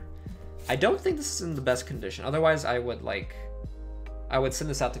leader. I don't think this is in the best condition. Otherwise, I would send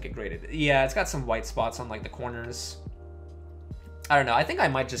this out to get graded. Yeah, it's got some white spots on like the corners. I don't know. I think I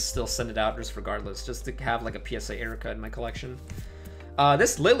might just still send it out just regardless, just to have like a PSA Erica in my collection.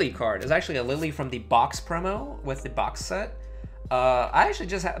 This Lily card is actually a Lily from the box promo with the box set. I actually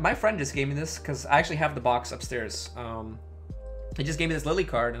just my friend just gave me this because I actually have the box upstairs. He just gave me this Lily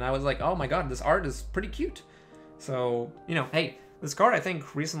card, and I was like, oh my god, this art is pretty cute. So, you know, hey, this card I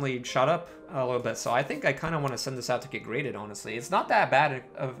think recently shot up a little bit, so I think I kind of want to send this out to get graded, honestly. It's not that bad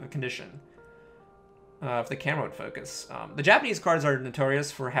of a condition, if the camera would focus. The Japanese cards are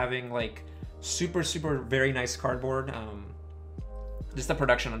notorious for having, like, super, super very nice cardboard. Just the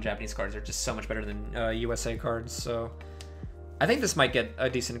production on Japanese cards are just so much better than USA cards, so I think this might get a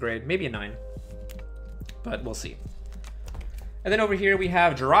decent grade, maybe a 9, but we'll see. And then over here we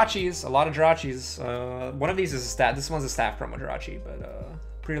have Jirachis, a lot of Jirachis. One of these is a stat. This one's a staff promo Jirachi,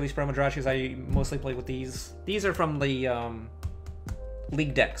 but pre-release promo Jirachis, I mostly play with these. These are from the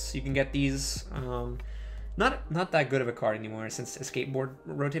League decks. You can get these. Not that good of a card anymore since Escape Board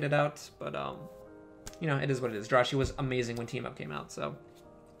rotated out, but you know, it is what it is. Jirachi was amazing when Team Up came out, so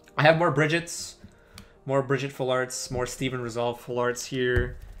I have more Bridget's, more Bridget full arts, more Steven Resolve full arts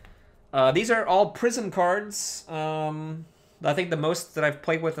here. These are all Prism cards. I think the most that I've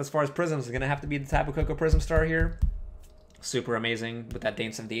played with as far as Prisms is going to have to be the Tapu Koko Prism Star here. Super amazing with that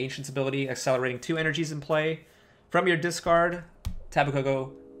Dance of the Ancients ability, accelerating 2 energies in play from your discard. Tapu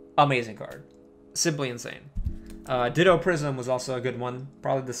Koko, amazing card. Simply insane. Ditto Prism was also a good one,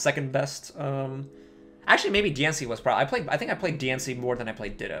 probably the second best. Actually, maybe DNC was probably. I think I played DNC more than I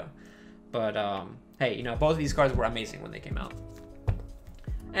played Ditto. But hey, you know, both of these cards were amazing when they came out.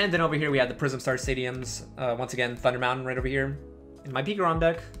 And then over here we have the Prism Star Stadiums. Once again, Thunder Mountain right over here. In my Pikarom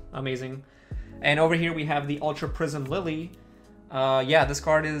deck. Amazing. And over here we have the Ultra Prism Lily. Yeah, this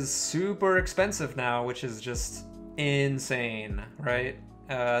card is super expensive now, which is just insane, right?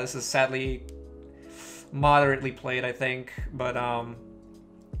 This is sadly moderately played, I think. But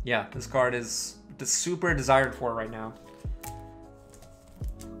yeah, this card is super desired for right now.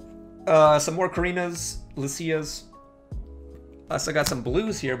 Some more Karinas, Lucias. So I got some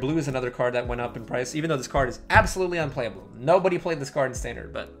blues here. Blue is another card that went up in price, even though this card is absolutely unplayable. Nobody played this card in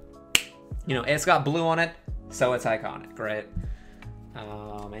Standard, but, you know, it's got blue on it, so it's iconic, right?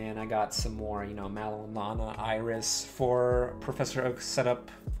 And I got some more, you know, Malolana Iris for Professor Oak's setup,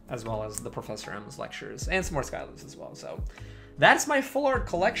 as well as the Professor M's lectures, and some more Skylos as well. So that's my full art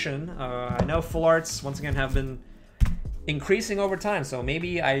collection. I know full arts, once again, have been increasing over time, so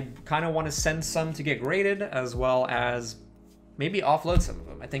maybe I kind of want to send some to get graded, as well as maybe offload some of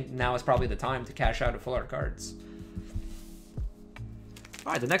them. I think now is probably the time to cash out of full art cards.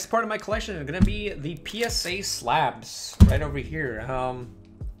 All right, the next part of my collection is going to be the PSA slabs right over here.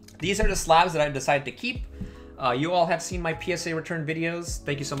 These are the slabs that I've decided to keep. You all have seen my PSA return videos.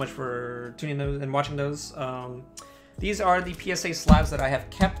 Thank you so much for tuning those and watching those. These are the PSA slabs that I have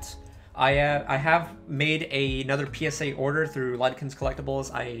kept. I have made another PSA order through Lidkins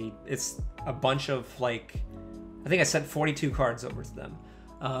Collectibles. It's a bunch of, like, I think I sent 42 cards over to them.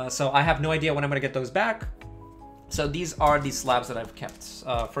 So I have no idea when I'm going to get those back. So these are the slabs that I've kept.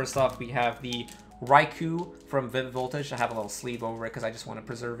 First off, we have the Raikou from Vivid Voltage. I have a little sleeve over it because I just want to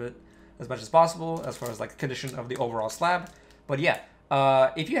preserve it as much as possible as far as like the condition of the overall slab. But yeah,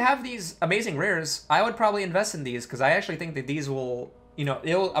 if you have these amazing rares, I would probably invest in these because I actually think that these will, you know,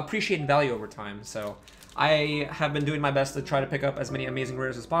 it'll appreciate in value over time. So I have been doing my best to try to pick up as many amazing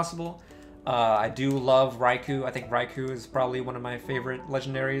rares as possible. I do love Raikou. I think Raikou is probably one of my favorite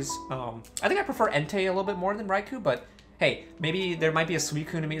legendaries. I think I prefer Entei a little bit more than Raikou, but hey, maybe there might be a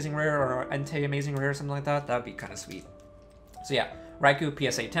Suicune amazing rare or Entei amazing rare or something like that. That would be kind of sweet. So yeah, Raikou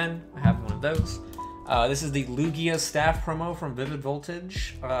PSA 10. I have one of those. This is the Lugia staff promo from Vivid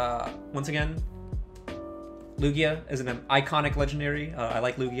Voltage. Once again, Lugia is an iconic legendary. I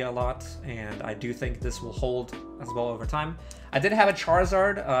like Lugia a lot, and I do think this will hold as well over time. I did have a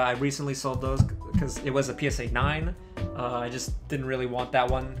Charizard. I recently sold those because it was a PSA 9. I just didn't really want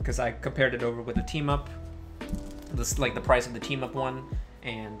that one because I compared it over with the team up. This like the price of the team up one,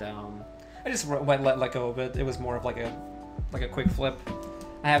 and I just let go of it. It was more of like a quick flip.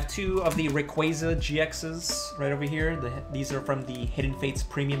 I have 2 of the Rayquaza GXs right over here. These are from the Hidden Fates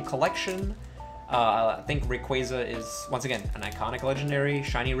Premium Collection. I think Rayquaza is, once again, an iconic legendary.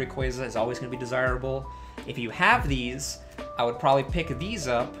 Shiny Rayquaza is always going to be desirable. If you have these, I would probably pick these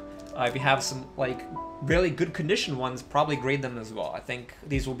up. If you have some like really good condition ones, probably grade them as well. I think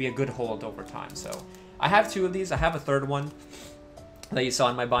these will be a good hold over time. So I have 2 of these. I have a third one that you saw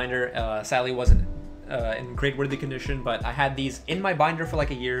in my binder. Sadly wasn't in grade-worthy condition, but I had these in my binder for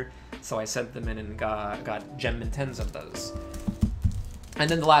like a year, so I sent them in and got Gem Mint 10s of those. And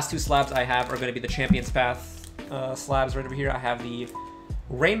then the last 2 slabs I have are going to be the Champion's Path slabs right over here. I have the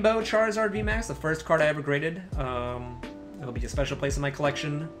Rainbow Charizard VMAX, the first card I ever graded. It'll be a special place in my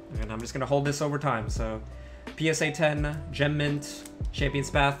collection, and I'm just going to hold this over time. So PSA 10, Gem Mint,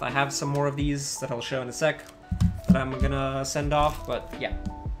 Champion's Path. I have some more of these that I'll show in a sec that I'm going to send off, but yeah.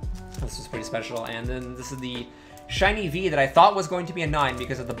 This is pretty special. And then this is the Shiny V that I thought was going to be a 9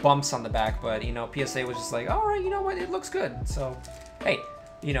 because of the bumps on the back, but, you know, PSA was just like, alright, you know what, it looks good. So, hey,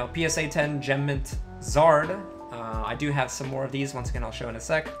 you know, PSA 10 Gem Mint Zard. I do have some more of these. Once again, I'll show in a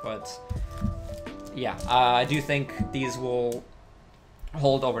sec, but yeah, I do think these will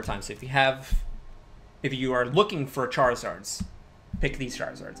hold over time. So if you are looking for Charizards, pick these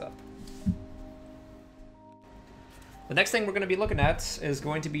Charizards up. The next thing we're going to be looking at is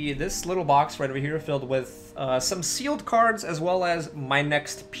going to be this little box right over here filled with some sealed cards as well as my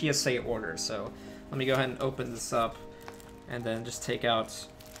next PSA order. So let me go ahead and open this up and then just take out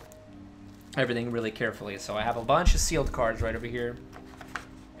everything really carefully. So I have a bunch of sealed cards right over here,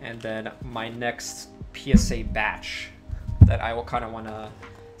 and then my next PSA batch that I will kind of want to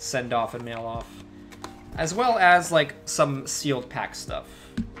send off and mail off, as well as like some sealed pack stuff.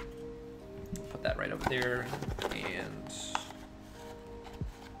 Put that right over there, and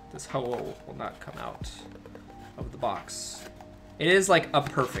this Ho-Oh will not come out of the box. It is like a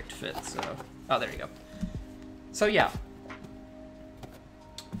perfect fit, so... Oh, there you go. So yeah.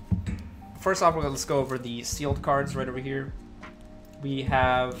 First off, let's go over the sealed cards right over here. We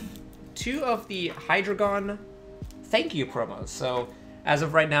have 2 of the Hydreigon thank you promos. So as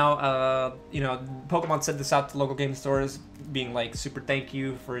of right now, you know, Pokemon sent this out to local game stores being like super thank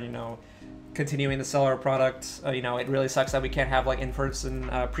you for, you know, continuing to sell our product. You know, it really sucks that we can't have like in-person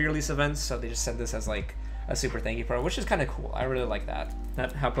pre-release events, so they just sent this as like a super thank you promo, which is kind of cool. I really like that.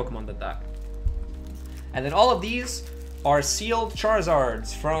 That's how Pokemon did that. And then all of these are sealed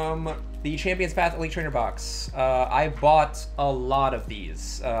Charizards from the Champion's Path Elite Trainer box. I bought a lot of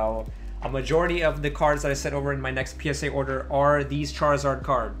these. A majority of the cards that I sent over in my next PSA order are these Charizard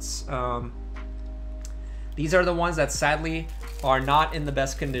cards. These are the ones that sadly are not in the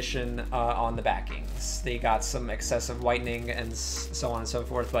best condition on the backings. They got some excessive whitening and so on and so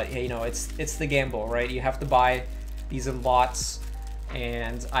forth, but hey, you know, it's the gamble, right? You have to buy these in lots,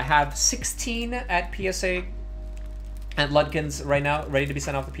 and I have 16 at PSA at Ludkins right now, ready to be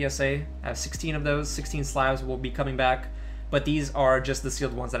sent off the PSA. I have 16 of those. 16 slabs will be coming back, but these are just the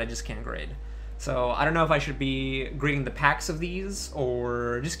sealed ones that I just can't grade. So I don't know if I should be grading the packs of these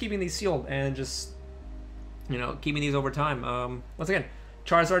or just keeping these sealed and just, you know, keeping these over time. Once again,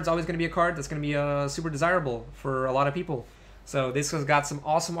 Charizard's always going to be a card that's going to be super desirable for a lot of people. So this has got some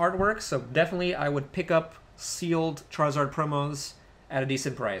awesome artwork, so definitely I would pick up sealed Charizard promos at a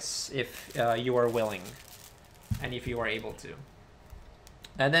decent price if you are willing and if you are able to.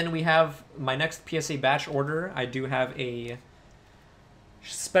 And then we have my next PSA batch order. I do have a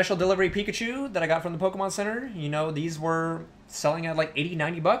special delivery Pikachu that I got from the Pokemon Center. You know, these were selling at like 80,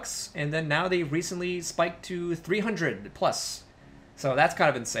 90 bucks, and then now they've recently spiked to 300 plus. So that's kind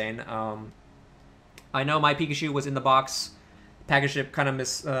of insane. I know my Pikachu was in the box. Package ship kind of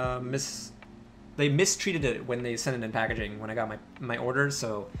they mistreated it when they sent it in packaging when I got my order.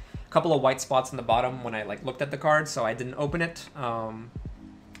 So a couple of white spots in the bottom when I like looked at the card, so I didn't open it.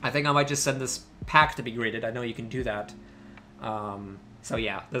 I think I might just send this pack to be graded. I know you can do that. So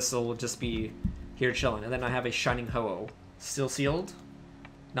yeah, this will just be here chilling. And then I have a Shining Ho-Oh, still sealed.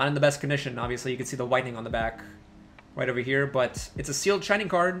 Not in the best condition. Obviously, you can see the whitening on the back right over here, but it's a sealed Shining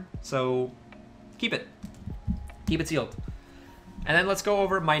card, so keep it. Keep it sealed. And then let's go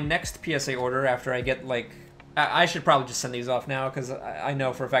over my next PSA order after I get, like... I should probably just send these off now, because I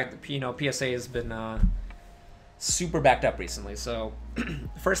know for a fact that, you know, PSA has been super backed up recently. So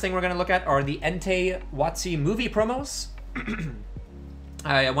first thing we're going to look at are the Entei Watsi movie promos.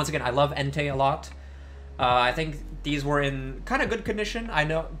 Once again, I love Entei a lot. I think these were in kind of good condition.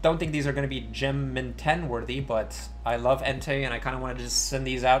 Don't think these are going to be Gem Min 10 worthy, but I love Entei, and I kind of want to just send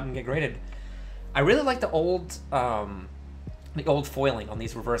these out and get graded. I really like the old foiling on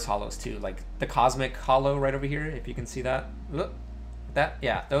these reverse hollows too, like the Cosmic Hollow right over here, if you can see that. Look,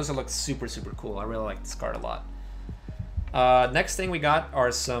 yeah, those look super, super cool. I really like this card a lot. Next thing we got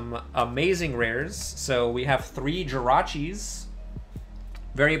are some amazing rares. So we have 3 Jirachis.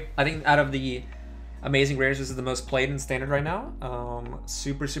 I think out of the amazing rares, this is the most played in Standard right now.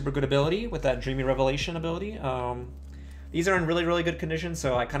 Super, super good ability with that Dreamy Revelation ability. These are in really, really good condition,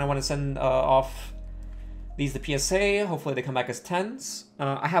 so I kind of want to send off these to PSA. Hopefully they come back as 10s.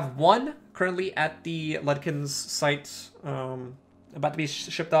 I have 1 currently at the Ledkin's site, about to be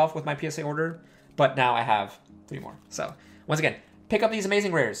shipped off with my PSA order, but now I have 3 more. So once again, pick up these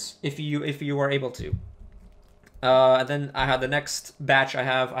amazing rares if you are able to. And then I have the next batch. I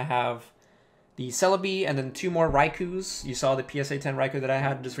have the Celebi and then 2 more Raikus. You saw the PSA 10 Raikou that I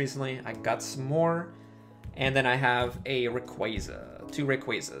had just recently. I got some more. And then I have a Rayquaza, 2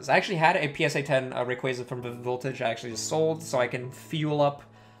 Rayquazas. I actually had a PSA 10 Rayquaza from Vivid Voltage I actually just sold, so I can fuel up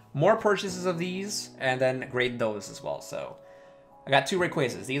more purchases of these and then grade those as well. So I got 2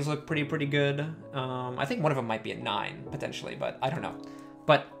 Rayquazas. These look pretty good. I think one of them might be a 9 potentially, but I don't know.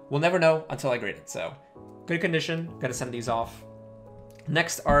 But we'll never know until I grade it. So good condition. Gotta send these off.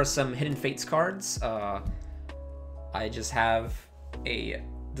 Next are some Hidden Fates cards. I just have a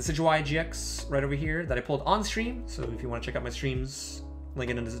Decidueye GX right over here that I pulled on stream. So if you want to check out my streams, link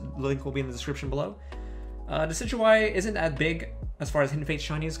will be in the description below. Decidueye isn't that big as far as Hidden Fates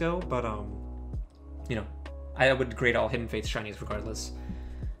shinies go, but you know, I would grade all Hidden Fates shinies regardless.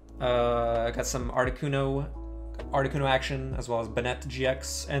 I got some Articuno action as well as Banette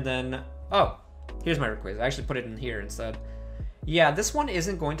GX, and then here's my Rayquaza. I actually put it in here instead. Yeah, this one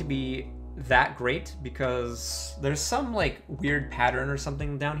isn't going to be that great because there's some like weird pattern or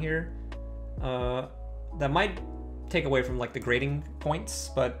something down here that might take away from like the grading points,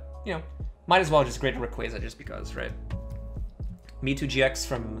 but you know, might as well just grade Rayquaza just because, right? Mewtwo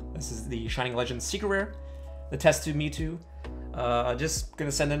GX this is the Shining Legends Secret Rare, the Test Tube Mewtwo. Just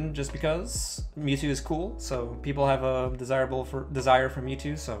gonna send in just because Mewtwo is cool, so people have a desire for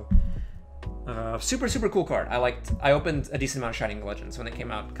Mewtwo, so super, super cool card. I opened a decent amount of Shining Legends when it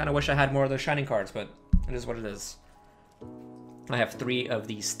came out. Kind of wish I had more of those Shining cards, but it is what it is. I have 3 of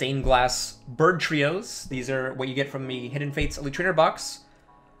the Stained Glass Bird Trios. These are what you get from the Hidden Fates Elite Trainer box.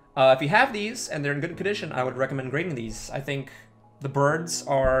 If you have these and they're in good condition, I would recommend grading these. I think the birds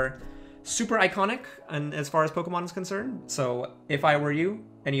are super iconic and as far as Pokemon is concerned. So if I were you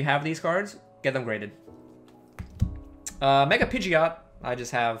and you have these cards, get them graded. Mega Pidgeot, I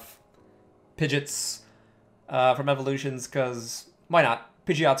just have Pidgeots from Evolutions because why not?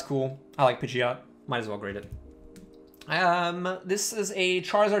 Pidgeot's cool. I like Pidgeot. Might as well grade it. This is a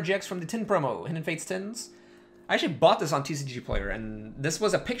Charizard GX from the Tin promo, Hidden Fates Tins. I actually bought this on TCGPlayer, and this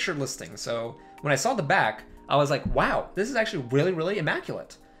was a picture listing. So when I saw the back, I was like, wow, this is actually really, really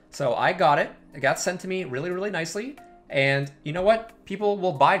immaculate. So I got it. It got sent to me really, really nicely. And you know what? People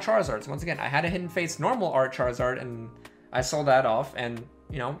will buy Charizards. Once again, I had a Hidden Fates normal art Charizard, and I sold that off and,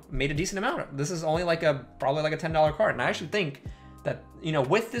 you know, made a decent amount. This is only like probably like a $10 card. And I actually think that, you know,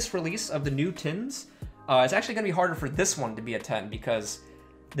 with this release of the new tins, it's actually going to be harder for this one to be a 10 because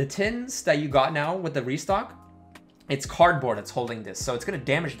the tins that you got now with the restock, it's cardboard that's holding this. So it's going to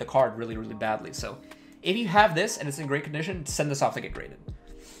damage the card really, really badly. So if you have this and it's in great condition, send this off to get graded.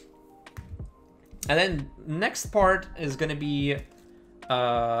 And then next part is going to be,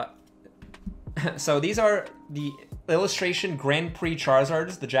 so these are the Illustration Grand Prix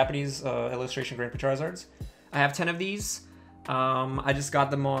Charizards, the Japanese Illustration Grand Prix Charizards. I have 10 of these. I just got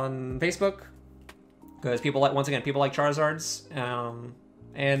them on Facebook because people like, once again, people like Charizards.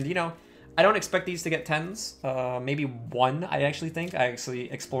 And you know, I don't expect these to get 10s. Maybe 1, I actually think. I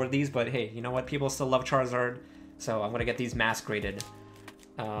actually explored these, but hey, you know what? People still love Charizard, so I'm going to get these mass graded.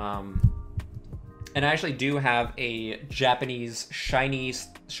 And I actually do have a Japanese shiny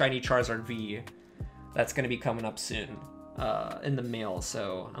Charizard V that's going to be coming up soon in the mail.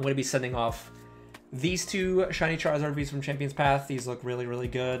 So I'm going to be sending off these 2 shiny Charizard Vs from Champion's Path. These look really, really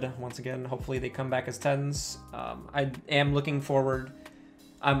good. Once again, hopefully they come back as 10s. I am looking forward.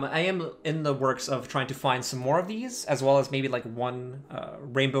 I am in the works of trying to find some more of these, as well as maybe like 1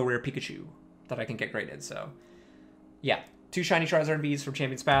 Rainbow Rare Pikachu that I can get graded. So yeah. 2 shiny Charizard Vs from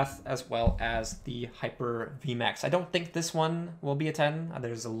Champion's Path, as well as the Hyper VMAX. I don't think this one will be a 10.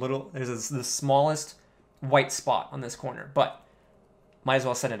 There's the smallest white spot on this corner, but might as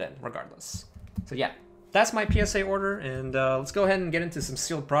well send it in regardless. So yeah, that's my PSA order, and let's go ahead and get into some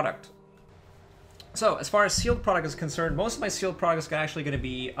sealed product. So as far as sealed product is concerned, most of my sealed product is actually going to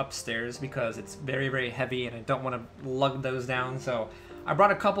be upstairs because it's very, very heavy and I don't want to lug those down. So I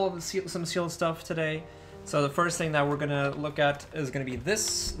brought a couple of some sealed stuff today. So the first thing that we're going to look at is going to be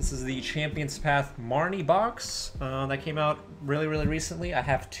this. This is the Champions Path Marnie box that came out really, really recently. I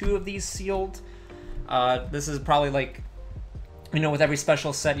have 2 of these sealed. This is probably like, you know, with every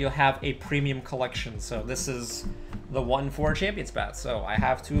special set, you'll have a premium collection. So this is the one for Champions Path. So I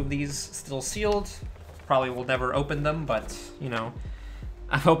have 2 of these still sealed. Probably will never open them, but, you know,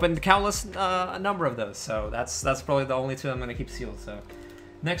 I've opened countless a number of those. So that's probably the only 2 I'm going to keep sealed. So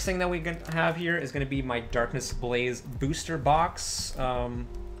next thing that we have here is going to be my Darkness Blaze booster box. I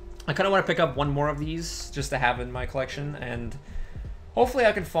kind of want to pick up one more of these just to have in my collection, and hopefully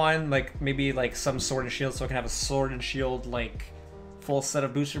I can find like maybe like some Sword and Shield, so I can have a Sword and Shield like full set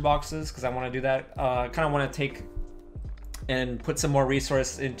of booster boxes, because I want to do that. Kind of want to take and put some more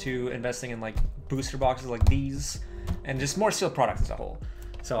resource into investing in like booster boxes like these, and just more sealed products as a whole.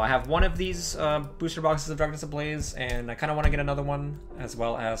 So I have one of these booster boxes of Darkness Ablaze, and I kind of want to get another one, as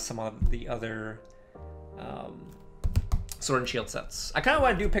well as some of the other Sword and Shield sets. I kind of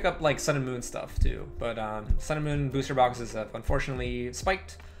want to pick up like Sun and Moon stuff too, but Sun and Moon booster boxes have unfortunately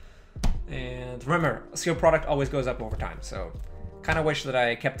spiked. And remember, a sealed product always goes up over time, so kind of wish that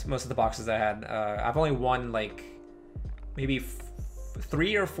I kept most of the boxes I had. I've only won like maybe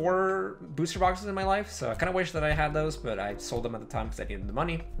 3 or 4 booster boxes in my life, so I kind of wish that I had those, but I sold them at the time because I needed the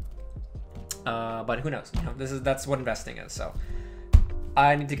money. But who knows? You know, that's what investing is. So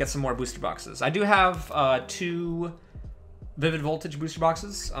I need to get some more booster boxes. I do have 2 Vivid Voltage booster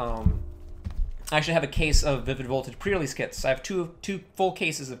boxes. I actually have a case of Vivid Voltage pre-release kits. I have two full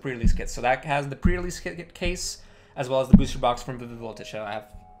cases of pre-release kits. So that has the pre-release kit case as well as the booster box from Vivid Voltage.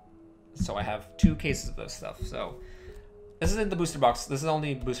 So I have 2 cases of those stuff. So this isn't the booster box. This is the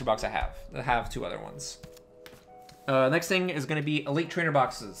only booster box I have. I have 2 other ones. Next thing is going to be Elite Trainer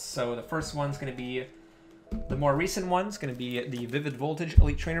boxes. So the first one's going to be the more recent one's going to be the Vivid Voltage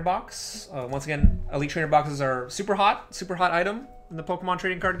Elite Trainer box. Once again, Elite Trainer boxes are super hot item in the Pokemon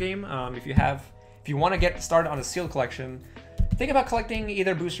trading card game. If you want to get started on a sealed collection, think about collecting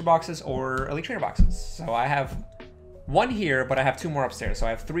either booster boxes or Elite Trainer boxes. So I have 1 here, but I have 2 more upstairs. So I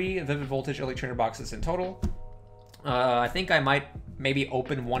have 3 Vivid Voltage Elite Trainer boxes in total. I think I might maybe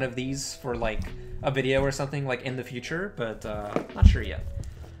open one of these for like a video or something like in the future, but not sure yet.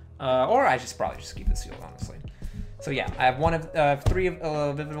 Or I probably just keep this sealed, honestly. So yeah, I have 3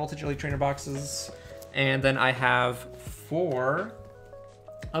 Vivid Voltage Elite Trainer boxes, and then I have 4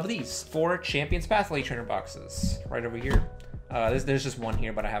 of these 4 Champions Path Elite Trainer boxes right over here. There's just 1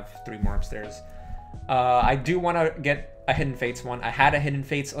 here, but I have 3 more upstairs. I do want to get a Hidden Fates one. I had a Hidden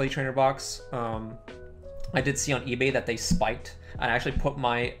Fates Elite Trainer box. I did see on eBay that they spiked. I actually put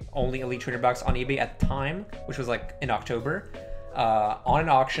my only Elite Trainer box on eBay at the time, which was like in October, on an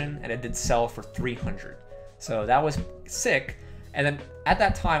auction, and it did sell for 300. So that was sick. And then at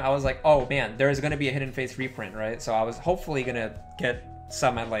that time, I was like, oh man, there is going to be a Hidden Fates reprint, right? So I was hopefully going to get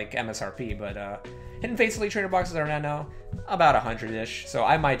some at like MSRP, but Hidden Fates Elite Trainer boxes are now about 100-ish. So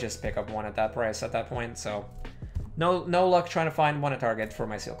I might just pick up one at that price at that point. So no luck trying to find one at Target for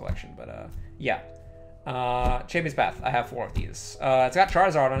my seal collection, but yeah. Champions Path, I have 4 of these. It's got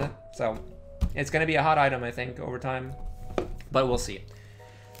Charizard on it, so it's going to be a hot item, I think, over time, but we'll see.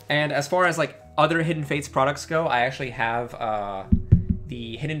 And as far as like other Hidden Fates products go, I actually have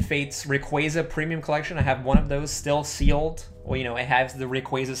the Hidden Fates Rayquaza Premium Collection. I have 1 of those still sealed. Well, you know, it has the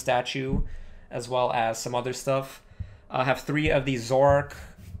Rayquaza statue as well as some other stuff. I have 3 of these Zoroark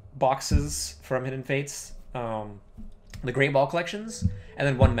boxes from Hidden Fates, the Great Ball collections, and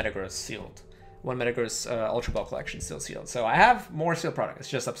then 1 Metagross sealed. 1 Metagross Ultra Ball collection still sealed. So I have more sealed product. It's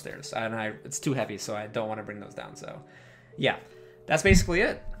just upstairs, and it's too heavy, so I don't want to bring those down. So yeah, that's basically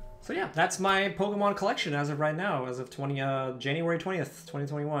it. So yeah, that's my Pokemon collection as of right now, as of January 20th,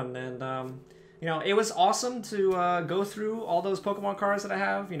 2021. And you know, it was awesome to go through all those Pokemon cards that I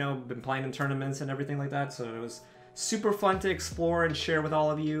have. You know, been playing in tournaments and everything like that. So it was super fun to explore and share with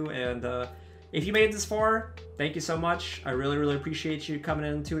all of you. And if you made it this far, thank you so much. I really, really appreciate you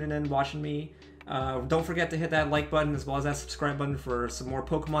coming in, tuning in, watching me. Don't forget to hit that like button as well as that subscribe button for some more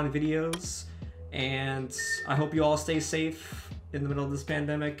Pokemon videos. And I hope you all stay safe in the middle of this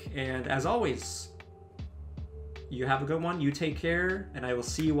pandemic. And as always, you have a good one, you take care, and I will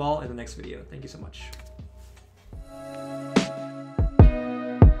see you all in the next video. Thank you so much.